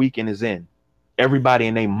All-Star Weekend is in, everybody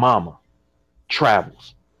and their mama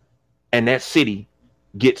travels. And that city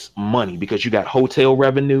gets money because you got hotel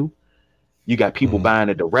revenue. You got people buying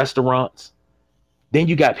at the restaurants. Then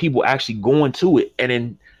you got people actually going to it. And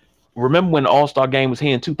then remember when the All-Star game was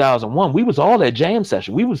here in 2001, we was all at jam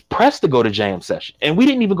session. We was pressed to go to jam session. And we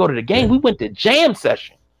didn't even go to the game. We went to jam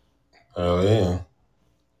session. Oh, yeah.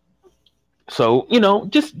 So,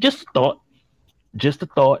 just a thought. Just a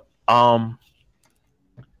thought.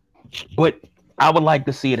 But I would like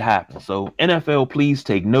to see it happen. So NFL, please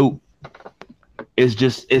take note.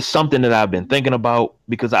 It's something that I've been thinking about,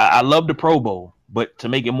 because I love the Pro Bowl, but to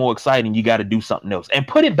make it more exciting, you got to do something else and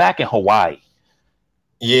put it back in Hawaii.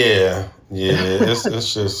 Yeah.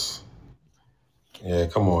 It's just,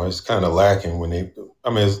 come on. It's kind of lacking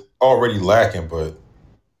it's already lacking, but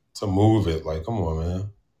to move it, like, come on, man.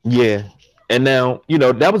 Yeah. And now,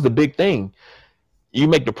 that was the big thing. You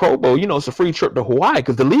make the Pro Bowl, it's a free trip to Hawaii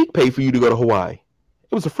because the league paid for you to go to Hawaii.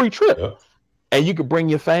 It was a free trip. Yep. And you could bring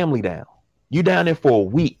your family down. You down there for a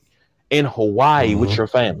week in Hawaii with your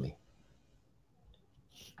family.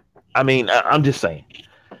 I mean, I'm just saying.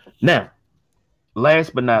 Now,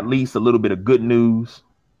 last but not least, a little bit of good news.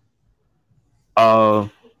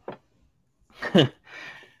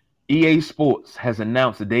 EA Sports has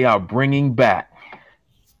announced that they are bringing back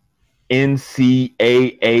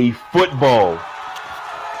NCAA football.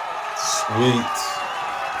 Sweet.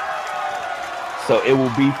 So it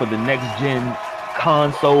will be for the next gen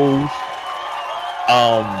consoles.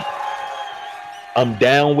 I'm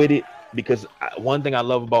down with it, because one thing I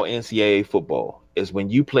love about NCAA football is when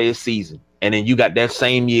you play a season and then you got that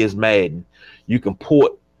same year's Madden, you can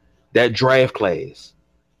port that draft class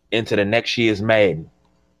into the next year's Madden.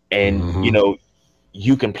 And,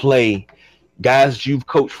 you can play guys you've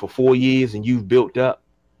coached for 4 years and you've built up.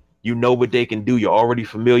 You know what they can do. You're already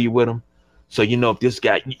familiar with them. So, if this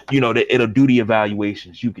guy, it'll do the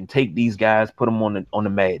evaluations. You can take these guys, put them on the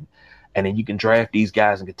Madden, and then you can draft these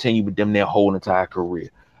guys and continue with them their whole entire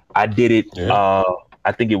career. I did it. Yeah.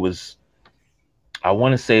 I think it was, I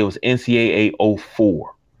want to say it was NCAA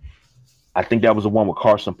 04. I think that was the one with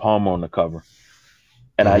Carson Palmer on the cover.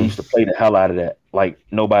 And I used to play the hell out of that like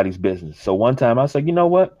nobody's business. So one time I said, you know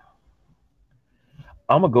what?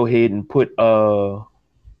 I'm going to go ahead and put I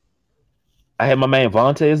had my man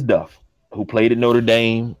Vontaze Duff, who played at Notre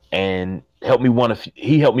Dame and helped me win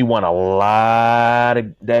a lot of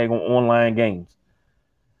daggone online games.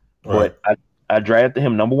 Right. But I drafted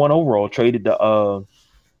him number 1 overall, traded the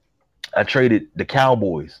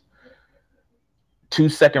Cowboys 2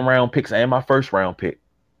 second-round picks and my first-round pick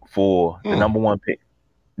for the number 1 pick.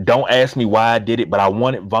 Don't ask me why I did it, but I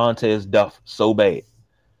wanted Vontaze Duff so bad.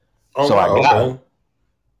 I got him.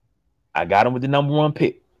 I got him with the number 1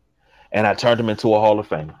 pick, and I turned him into a Hall of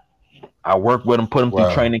Famer. I worked with him, put him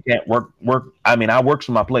through training camp, work. I mean, I worked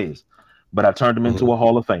with my players, but I turned him into a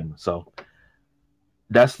Hall of Famer. So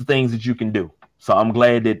that's the things that you can do. So I'm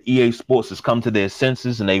glad that EA Sports has come to their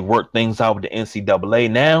senses and they worked things out with the NCAA.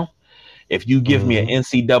 Now, if you give me an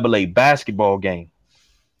NCAA basketball game,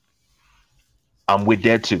 I'm with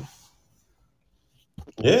that too.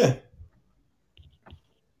 Yeah.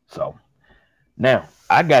 So now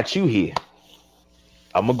I got you here.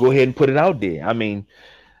 I'm going to go ahead and put it out there. I mean,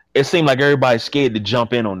 it seemed like everybody's scared to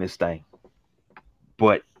jump in on this thing,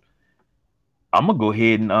 but I'm going to go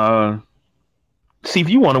ahead and see if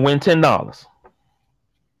you want to win $10.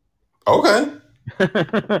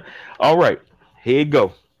 Okay. All right. Here you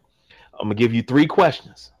go. I'm going to give you 3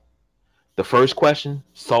 questions. The first question,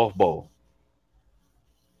 softball.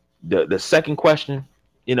 The second question,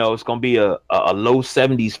 it's going to be a low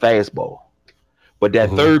 70s fastball. But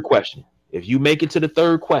that third question, if you make it to the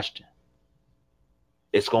third question,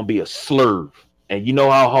 it's gonna be a slurve, and you know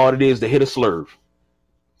how hard it is to hit a slurve.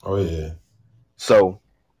 Oh yeah. So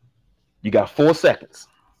you got 4 seconds.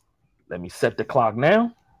 Let me set the clock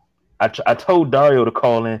now. I told Dario to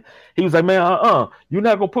call in. He was like, man, you're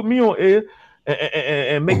not gonna put me on air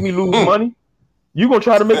and make me lose money. You gonna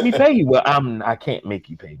try to make me pay you? Well, I can't make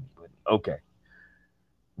you pay me, but okay.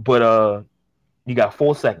 But you got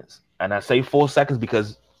 4 seconds, and I say 4 seconds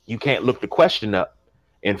because you can't look the question up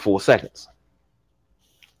in 4 seconds.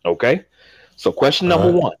 Okay, so question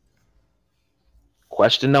number one.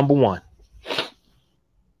 Question number one.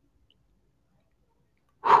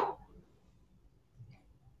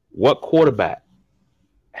 What quarterback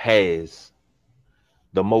has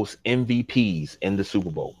the most MVPs in the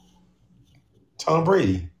Super Bowl? Tom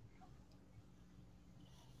Brady.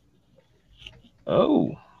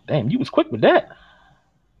 Oh, damn, you was quick with that.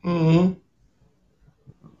 We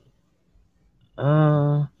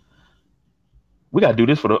gotta do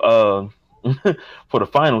this for the for the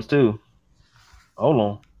finals too. Hold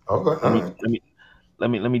on. Okay. Let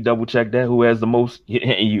me double check that. Who has the most?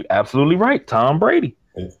 You absolutely right, Tom Brady.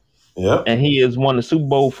 Yeah. And he has won the Super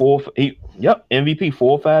Bowl MVP 4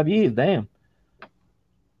 or 5 years. Damn.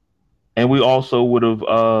 And we also would have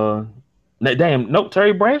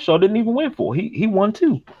Terry Bradshaw didn't even win 4. He won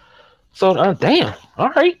 2. So damn.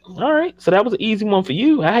 All right. So that was an easy one for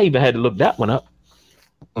you. I even had to look that one up.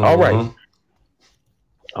 All right.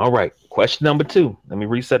 Question number 2. Let me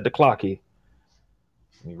reset the clock here.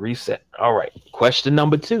 Let me reset. All right. Question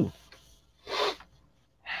number 2.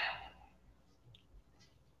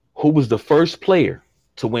 Who was the first player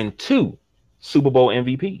to win 2 Super Bowl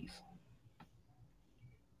MVPs?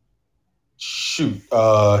 Shoot.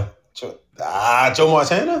 Joe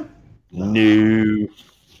Montana? No.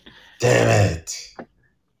 Damn it.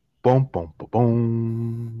 Boom, boom, boom,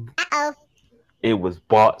 boom. Uh-oh. It was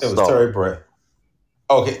Bart Starr. It was Terry Brett.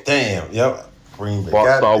 Okay, damn. Yep. Green Bay.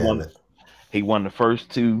 Bart Starr won. He won the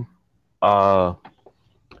first 2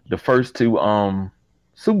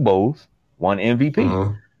 Super Bowls, won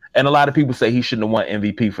MVP. And a lot of people say he shouldn't have won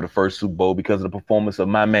MVP for the first Super Bowl because of the performance of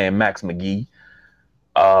my man Max McGee,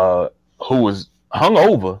 who was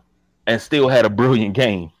hungover and still had a brilliant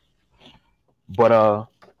game. But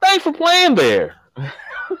thanks for playing there.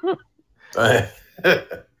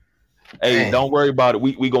 Hey, don't worry about it.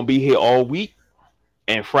 We gonna be here all week,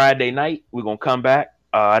 and Friday night we're gonna come back.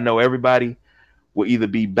 I know everybody will either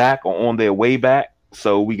be back or on their way back,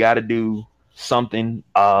 so we got to do something.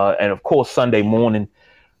 And of course, Sunday morning,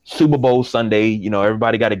 Super Bowl Sunday. You know,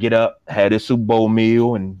 everybody got to get up, have their Super Bowl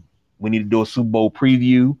meal, and we need to do a Super Bowl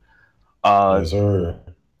preview. Yes, sir.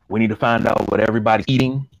 We need to find out what everybody's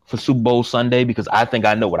eating for Super Bowl Sunday because I think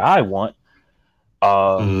I know what I want.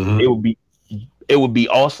 It would be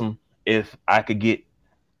awesome if I could get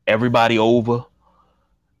everybody over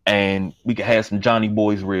and we could have some Johnny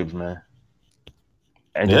Boy's ribs, man,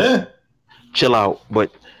 and just chill out.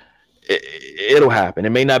 But it'll happen. It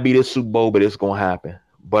may not be this Super Bowl, but it's gonna happen.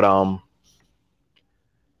 But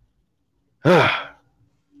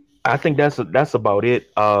I think that's about it.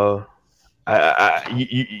 You're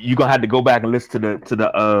gonna have to go back and listen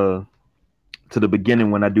to the beginning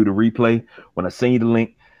when I do the replay. When I send you the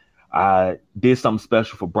link, I did something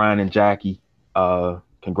special for Brian and Jackie.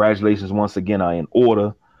 Congratulations once again are in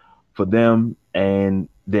order for them and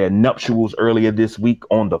their nuptials earlier this week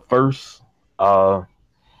on the 1st. I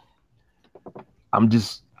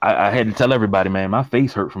had to tell everybody, man, my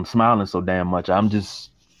face hurt from smiling so damn much. I've been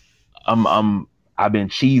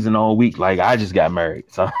cheesing all week like I just got married.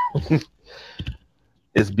 So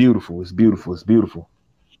it's beautiful. It's beautiful. It's beautiful.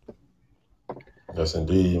 Yes,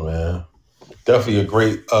 indeed, man. Definitely a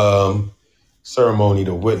great ceremony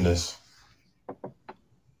to witness.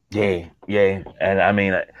 Yeah. And I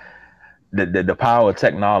mean, the power of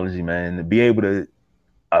technology, man, to be able to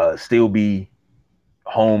still be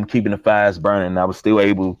home, keeping the fires burning. I was still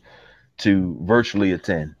able to virtually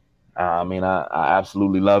attend. I mean, I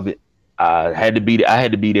absolutely love it. I had to be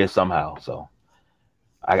there somehow. So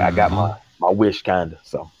I got my wish kind of.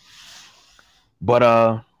 So, but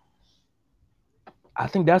I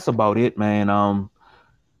think that's about it, man.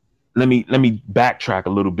 Let me backtrack a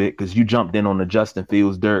little bit because you jumped in on the Justin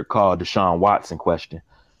Fields, Derek Carr, Deshaun Watson question.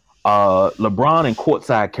 LeBron and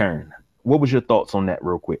courtside Karen. What was your thoughts on that,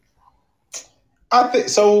 real quick? I think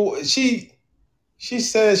so. She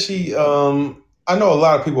says she. I know a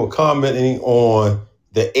lot of people are commenting on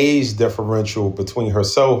the age differential between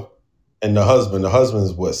herself and the husband. The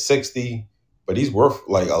husband's 60, but he's worth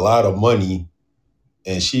like a lot of money,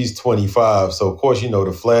 and she's 25. So of course,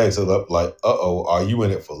 the flags are up. Like, are you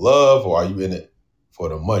in it for love or are you in it for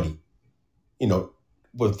the money.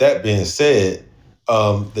 With that being said,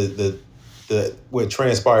 the what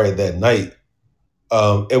transpired that night,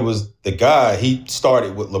 it was the guy. He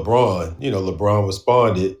started with LeBron. LeBron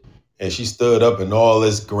responded, and she stood up and all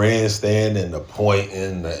this grandstand and the point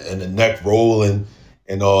and the neck rolling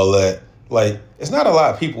and all that. Like, it's not a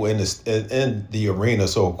lot of people in the arena,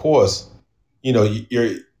 so of course,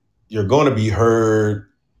 you're going to be heard,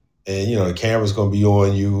 and the camera's going to be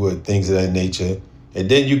on you and things of that nature. And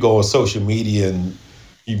then you go on social media and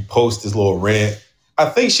you post this little rant. I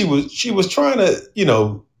think she was trying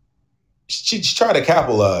to, she tried to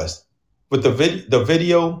capitalize with the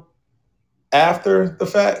video after the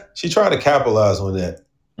fact. She tried to capitalize on that,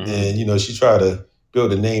 and she tried to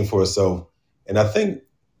build a name for herself. And I think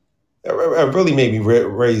that really made me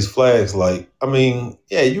raise flags. Like, I mean,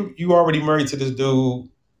 yeah, you already married to this dude.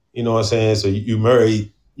 You know what I'm saying? So you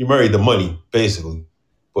married the money basically,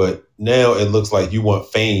 but now it looks like you want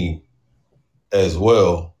fame as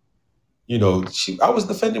well. I was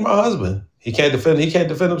defending my husband. He can't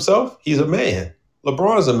defend himself. He's a man.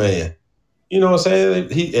 LeBron's a man. You know what I'm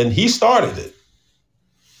saying? He started it.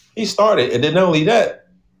 He started, and then not only that,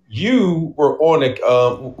 you were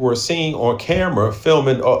were seen on camera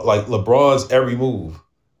filming like LeBron's every move.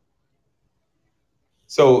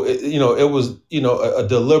 So it was a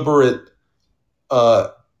deliberate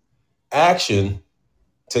action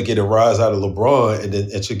to get a rise out of LeBron, and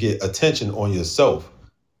then to get attention on yourself.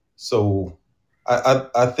 So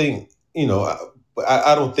I think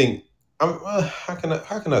I don't think how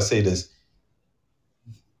can I say this?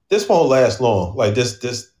 This won't last long. Like this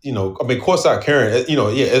courtside Karen,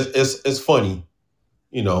 yeah, it's funny,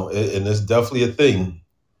 and it's definitely a thing.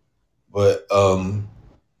 But I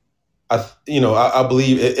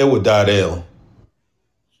believe it would die down.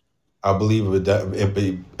 I believe it would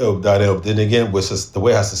die down. But then again, with the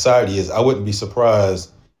way our society is, I wouldn't be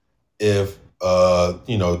surprised if a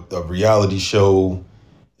reality show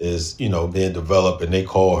is being developed and they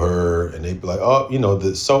call her and they be like, oh,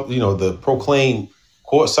 the proclaimed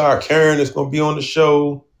courtside Karen is going to be on the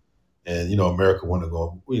show, and America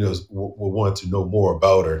will want to know more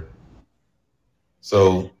about her.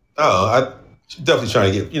 So I definitely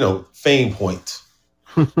trying to get fame points.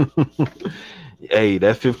 Hey,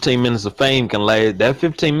 that 15 minutes of fame can last. That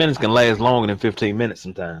 15 minutes can last longer than 15 minutes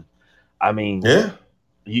sometimes. I mean, yeah,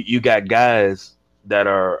 you got guys that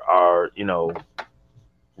are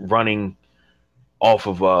running off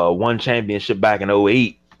of one championship back in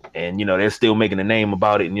 2008, and they're still making a name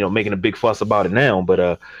about it and making a big fuss about it now.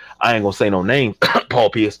 But I ain't gonna say no name, Paul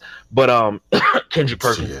Pierce, but Kendrick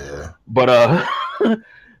Perkins. Yeah. But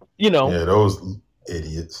yeah, those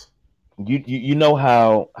idiots. You know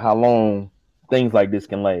how long things like this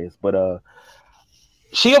can last. But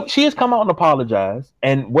she has come out and apologized,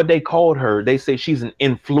 and what they called her, they say she's an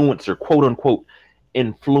influencer, quote unquote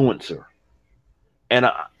influencer. And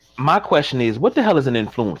my question is, what the hell is an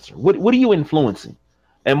influencer? What are you influencing?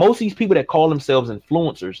 And most of these people that call themselves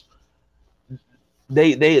influencers,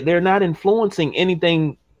 they're not influencing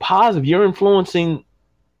anything positive. You're influencing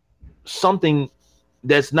something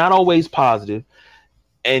that's not always positive,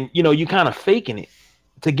 and you kind of faking it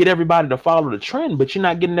to get everybody to follow the trend, but you're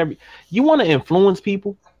not getting you want to influence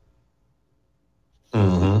people.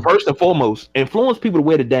 Mm-hmm. First and foremost, influence people to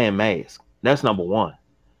wear the damn mask. That's number one.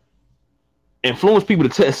 Influence people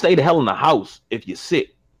to stay the hell in the house if you're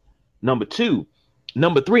sick. Number two.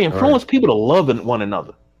 Number three, influence people to love one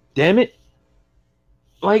another. Damn it.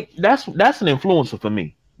 Like, that's an influencer for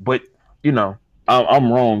me. But,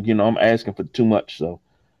 I'm wrong. I'm asking for too much. So,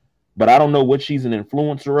 but I don't know what she's an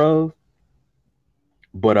influencer of.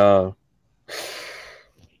 But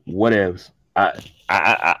whatevs.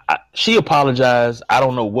 She apologized. I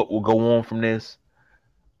don't know what will go on from this.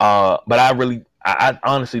 But I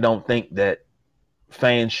honestly don't think that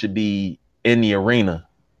fans should be in the arena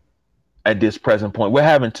at this present point. We're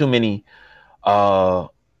having too many positive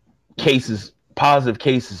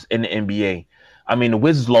cases in the NBA. I mean, the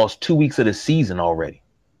Wizards lost 2 weeks of the season already.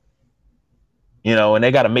 And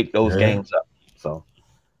they got to make those games up. So.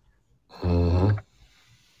 Mm-hmm.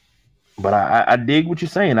 But I dig what you're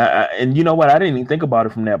saying. And you know what? I didn't even think about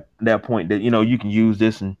it from that point that, you can use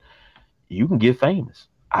this and you can get famous.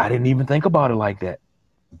 I didn't even think about it like that.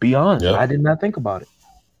 Be honest. Yep. I did not think about it.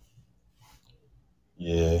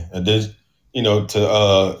 Yeah. And then,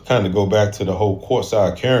 to kind of go back to the whole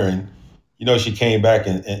courtside Karen, she came back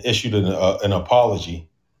and issued an apology.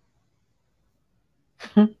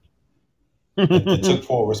 and took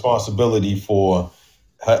full responsibility for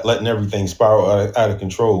letting everything spiral out of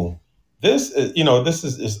control. This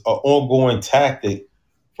is an ongoing tactic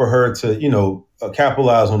for her to,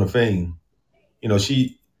 capitalize on the fame.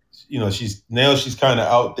 she's kind of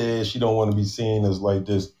out there. She don't want to be seen as like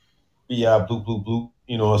this bi bloop bloop bloop.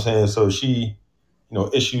 You know what I'm saying? So she,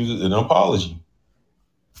 issues an apology.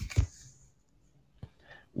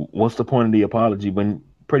 What's the point of the apology when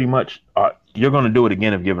pretty much you're going to do it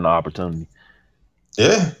again if given the opportunity?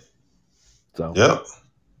 Yeah. So yep.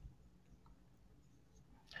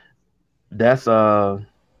 That's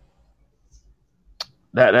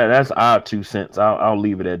that's our 2 cents. I'll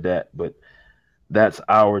leave it at that. But that's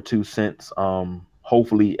our 2 cents.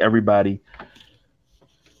 Hopefully everybody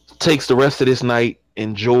takes the rest of this night,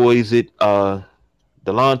 enjoys it.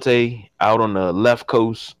 Delonte out on the left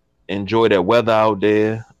coast. Enjoy that weather out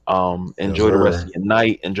there. Enjoy the rest of your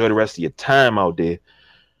night. Enjoy the rest of your time out there.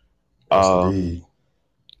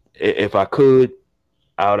 If I could,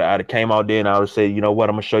 I'd have came out there and I would say, you know what,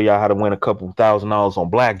 I'm gonna show y'all how to win a couple $1,000 on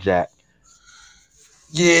blackjack.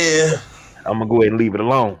 Yeah, I'm gonna go ahead and leave it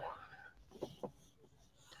alone.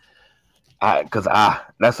 That's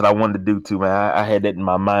what I wanted to do too, man. I had that in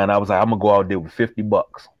my mind. I was like, I'm gonna go out there with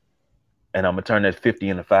 $50, and I'm gonna turn that 50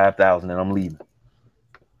 into 5,000, and I'm leaving.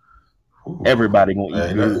 Ooh, everybody gonna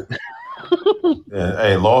eat good. Yeah,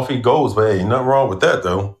 hey, lofty goals, but hey, nothing wrong with that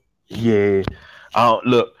though. Yeah.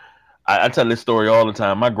 Look, I tell this story all the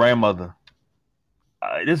time. My grandmother.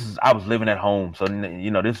 I was living at home, so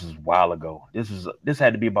this is a while ago. This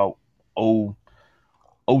had to be about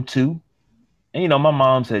 02. And my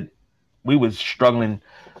mom said we was struggling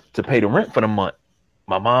to pay the rent for the month.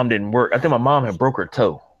 My mom didn't work. I think my mom had broke her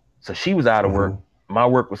toe, so she was out of work. My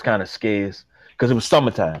work was kind of scarce because it was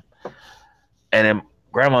summertime. And then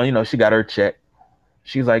grandma, she got her check.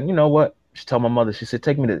 She's like, you know what? She told my mother. She said,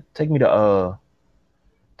 take me to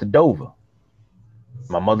Dover.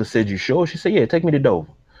 My mother said, you sure? She said, yeah, take me to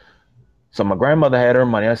Dover. So my grandmother had her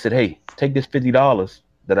money. I said, hey, take this $50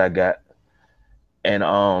 that I got and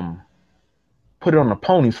put it on the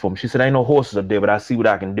ponies for me. She said, ain't no horses up there, but I see what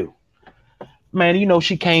I can do. Man,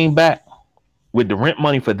 she came back with the rent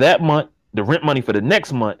money for that month, the rent money for the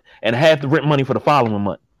next month, and half the rent money for the following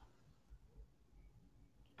month.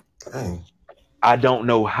 Dang. I don't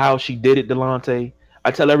know how she did it, Delonte.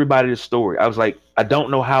 I tell everybody this story. I was like, I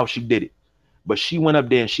don't know how she did it. But she went up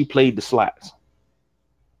there and she played the slots.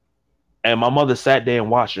 And my mother sat there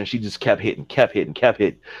and watched her, and she just kept hitting.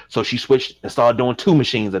 So she switched and started doing 2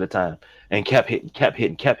 machines at a time and kept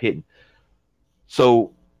hitting.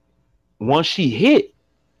 So once she hit,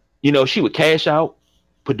 she would cash out,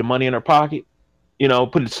 put the money in her pocket,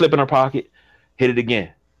 put the slip in her pocket, hit it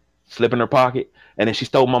again, slip in her pocket. And then she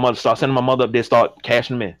stole my mother, started sending my mother up there, start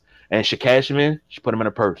cashing them in. And she cashed them in, she put them in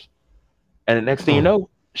her purse. And the next thing you know,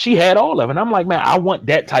 she had all of it. And I'm like, man, I want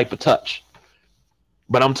that type of touch.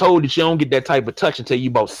 But I'm told that you don't get that type of touch until you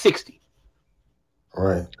about 60.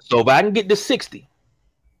 Right. So if I can get to 60,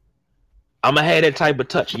 I'm going to have that type of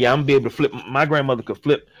touch. Yeah, I'm going to be able to flip. My grandmother could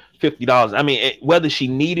flip $50. I mean, whether she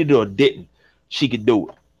needed it or didn't, she could do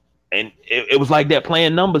it. And it was like that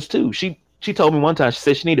playing numbers too. She told me one time, she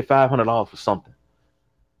said she needed $500 for something.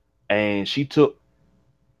 And she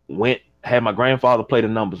had my grandfather play the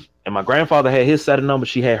numbers. And my grandfather had his set of numbers.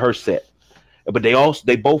 She had her set. But they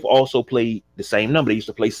both also played the same number. They used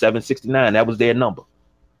to play 769. That was their number.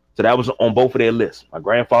 So that was on both of their lists. My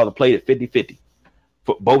grandfather played it 50-50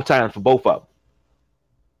 for both times for both of them.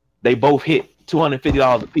 They both hit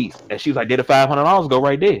 $250 a piece. And she was like, did the $500 go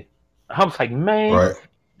right there? I was like, man. Right.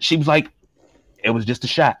 She was like, it was just a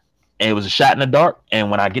shot. And it was a shot in the dark.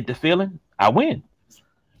 And when I get the feeling, I win.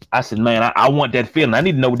 I said, man, I want that feeling. I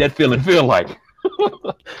need to know what that feeling feel like.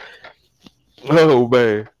 Oh,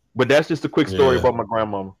 man. But that's just a quick story about my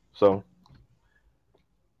grandmama. So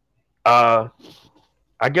I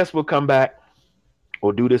guess we'll come back.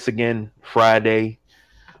 We'll do this again Friday.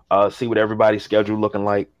 See what everybody's schedule looking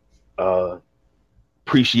like.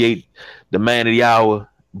 Appreciate the man of the hour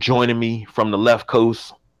joining me from the left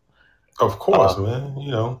coast. Of course, man.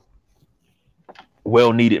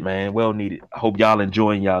 Well needed, man. Well needed. I hope y'all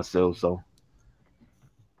enjoying yourselves. So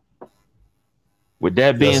with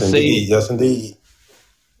that being said, yes, indeed.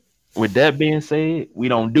 With that being said, we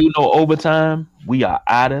don't do no overtime. We are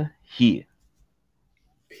out of here.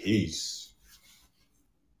 Peace.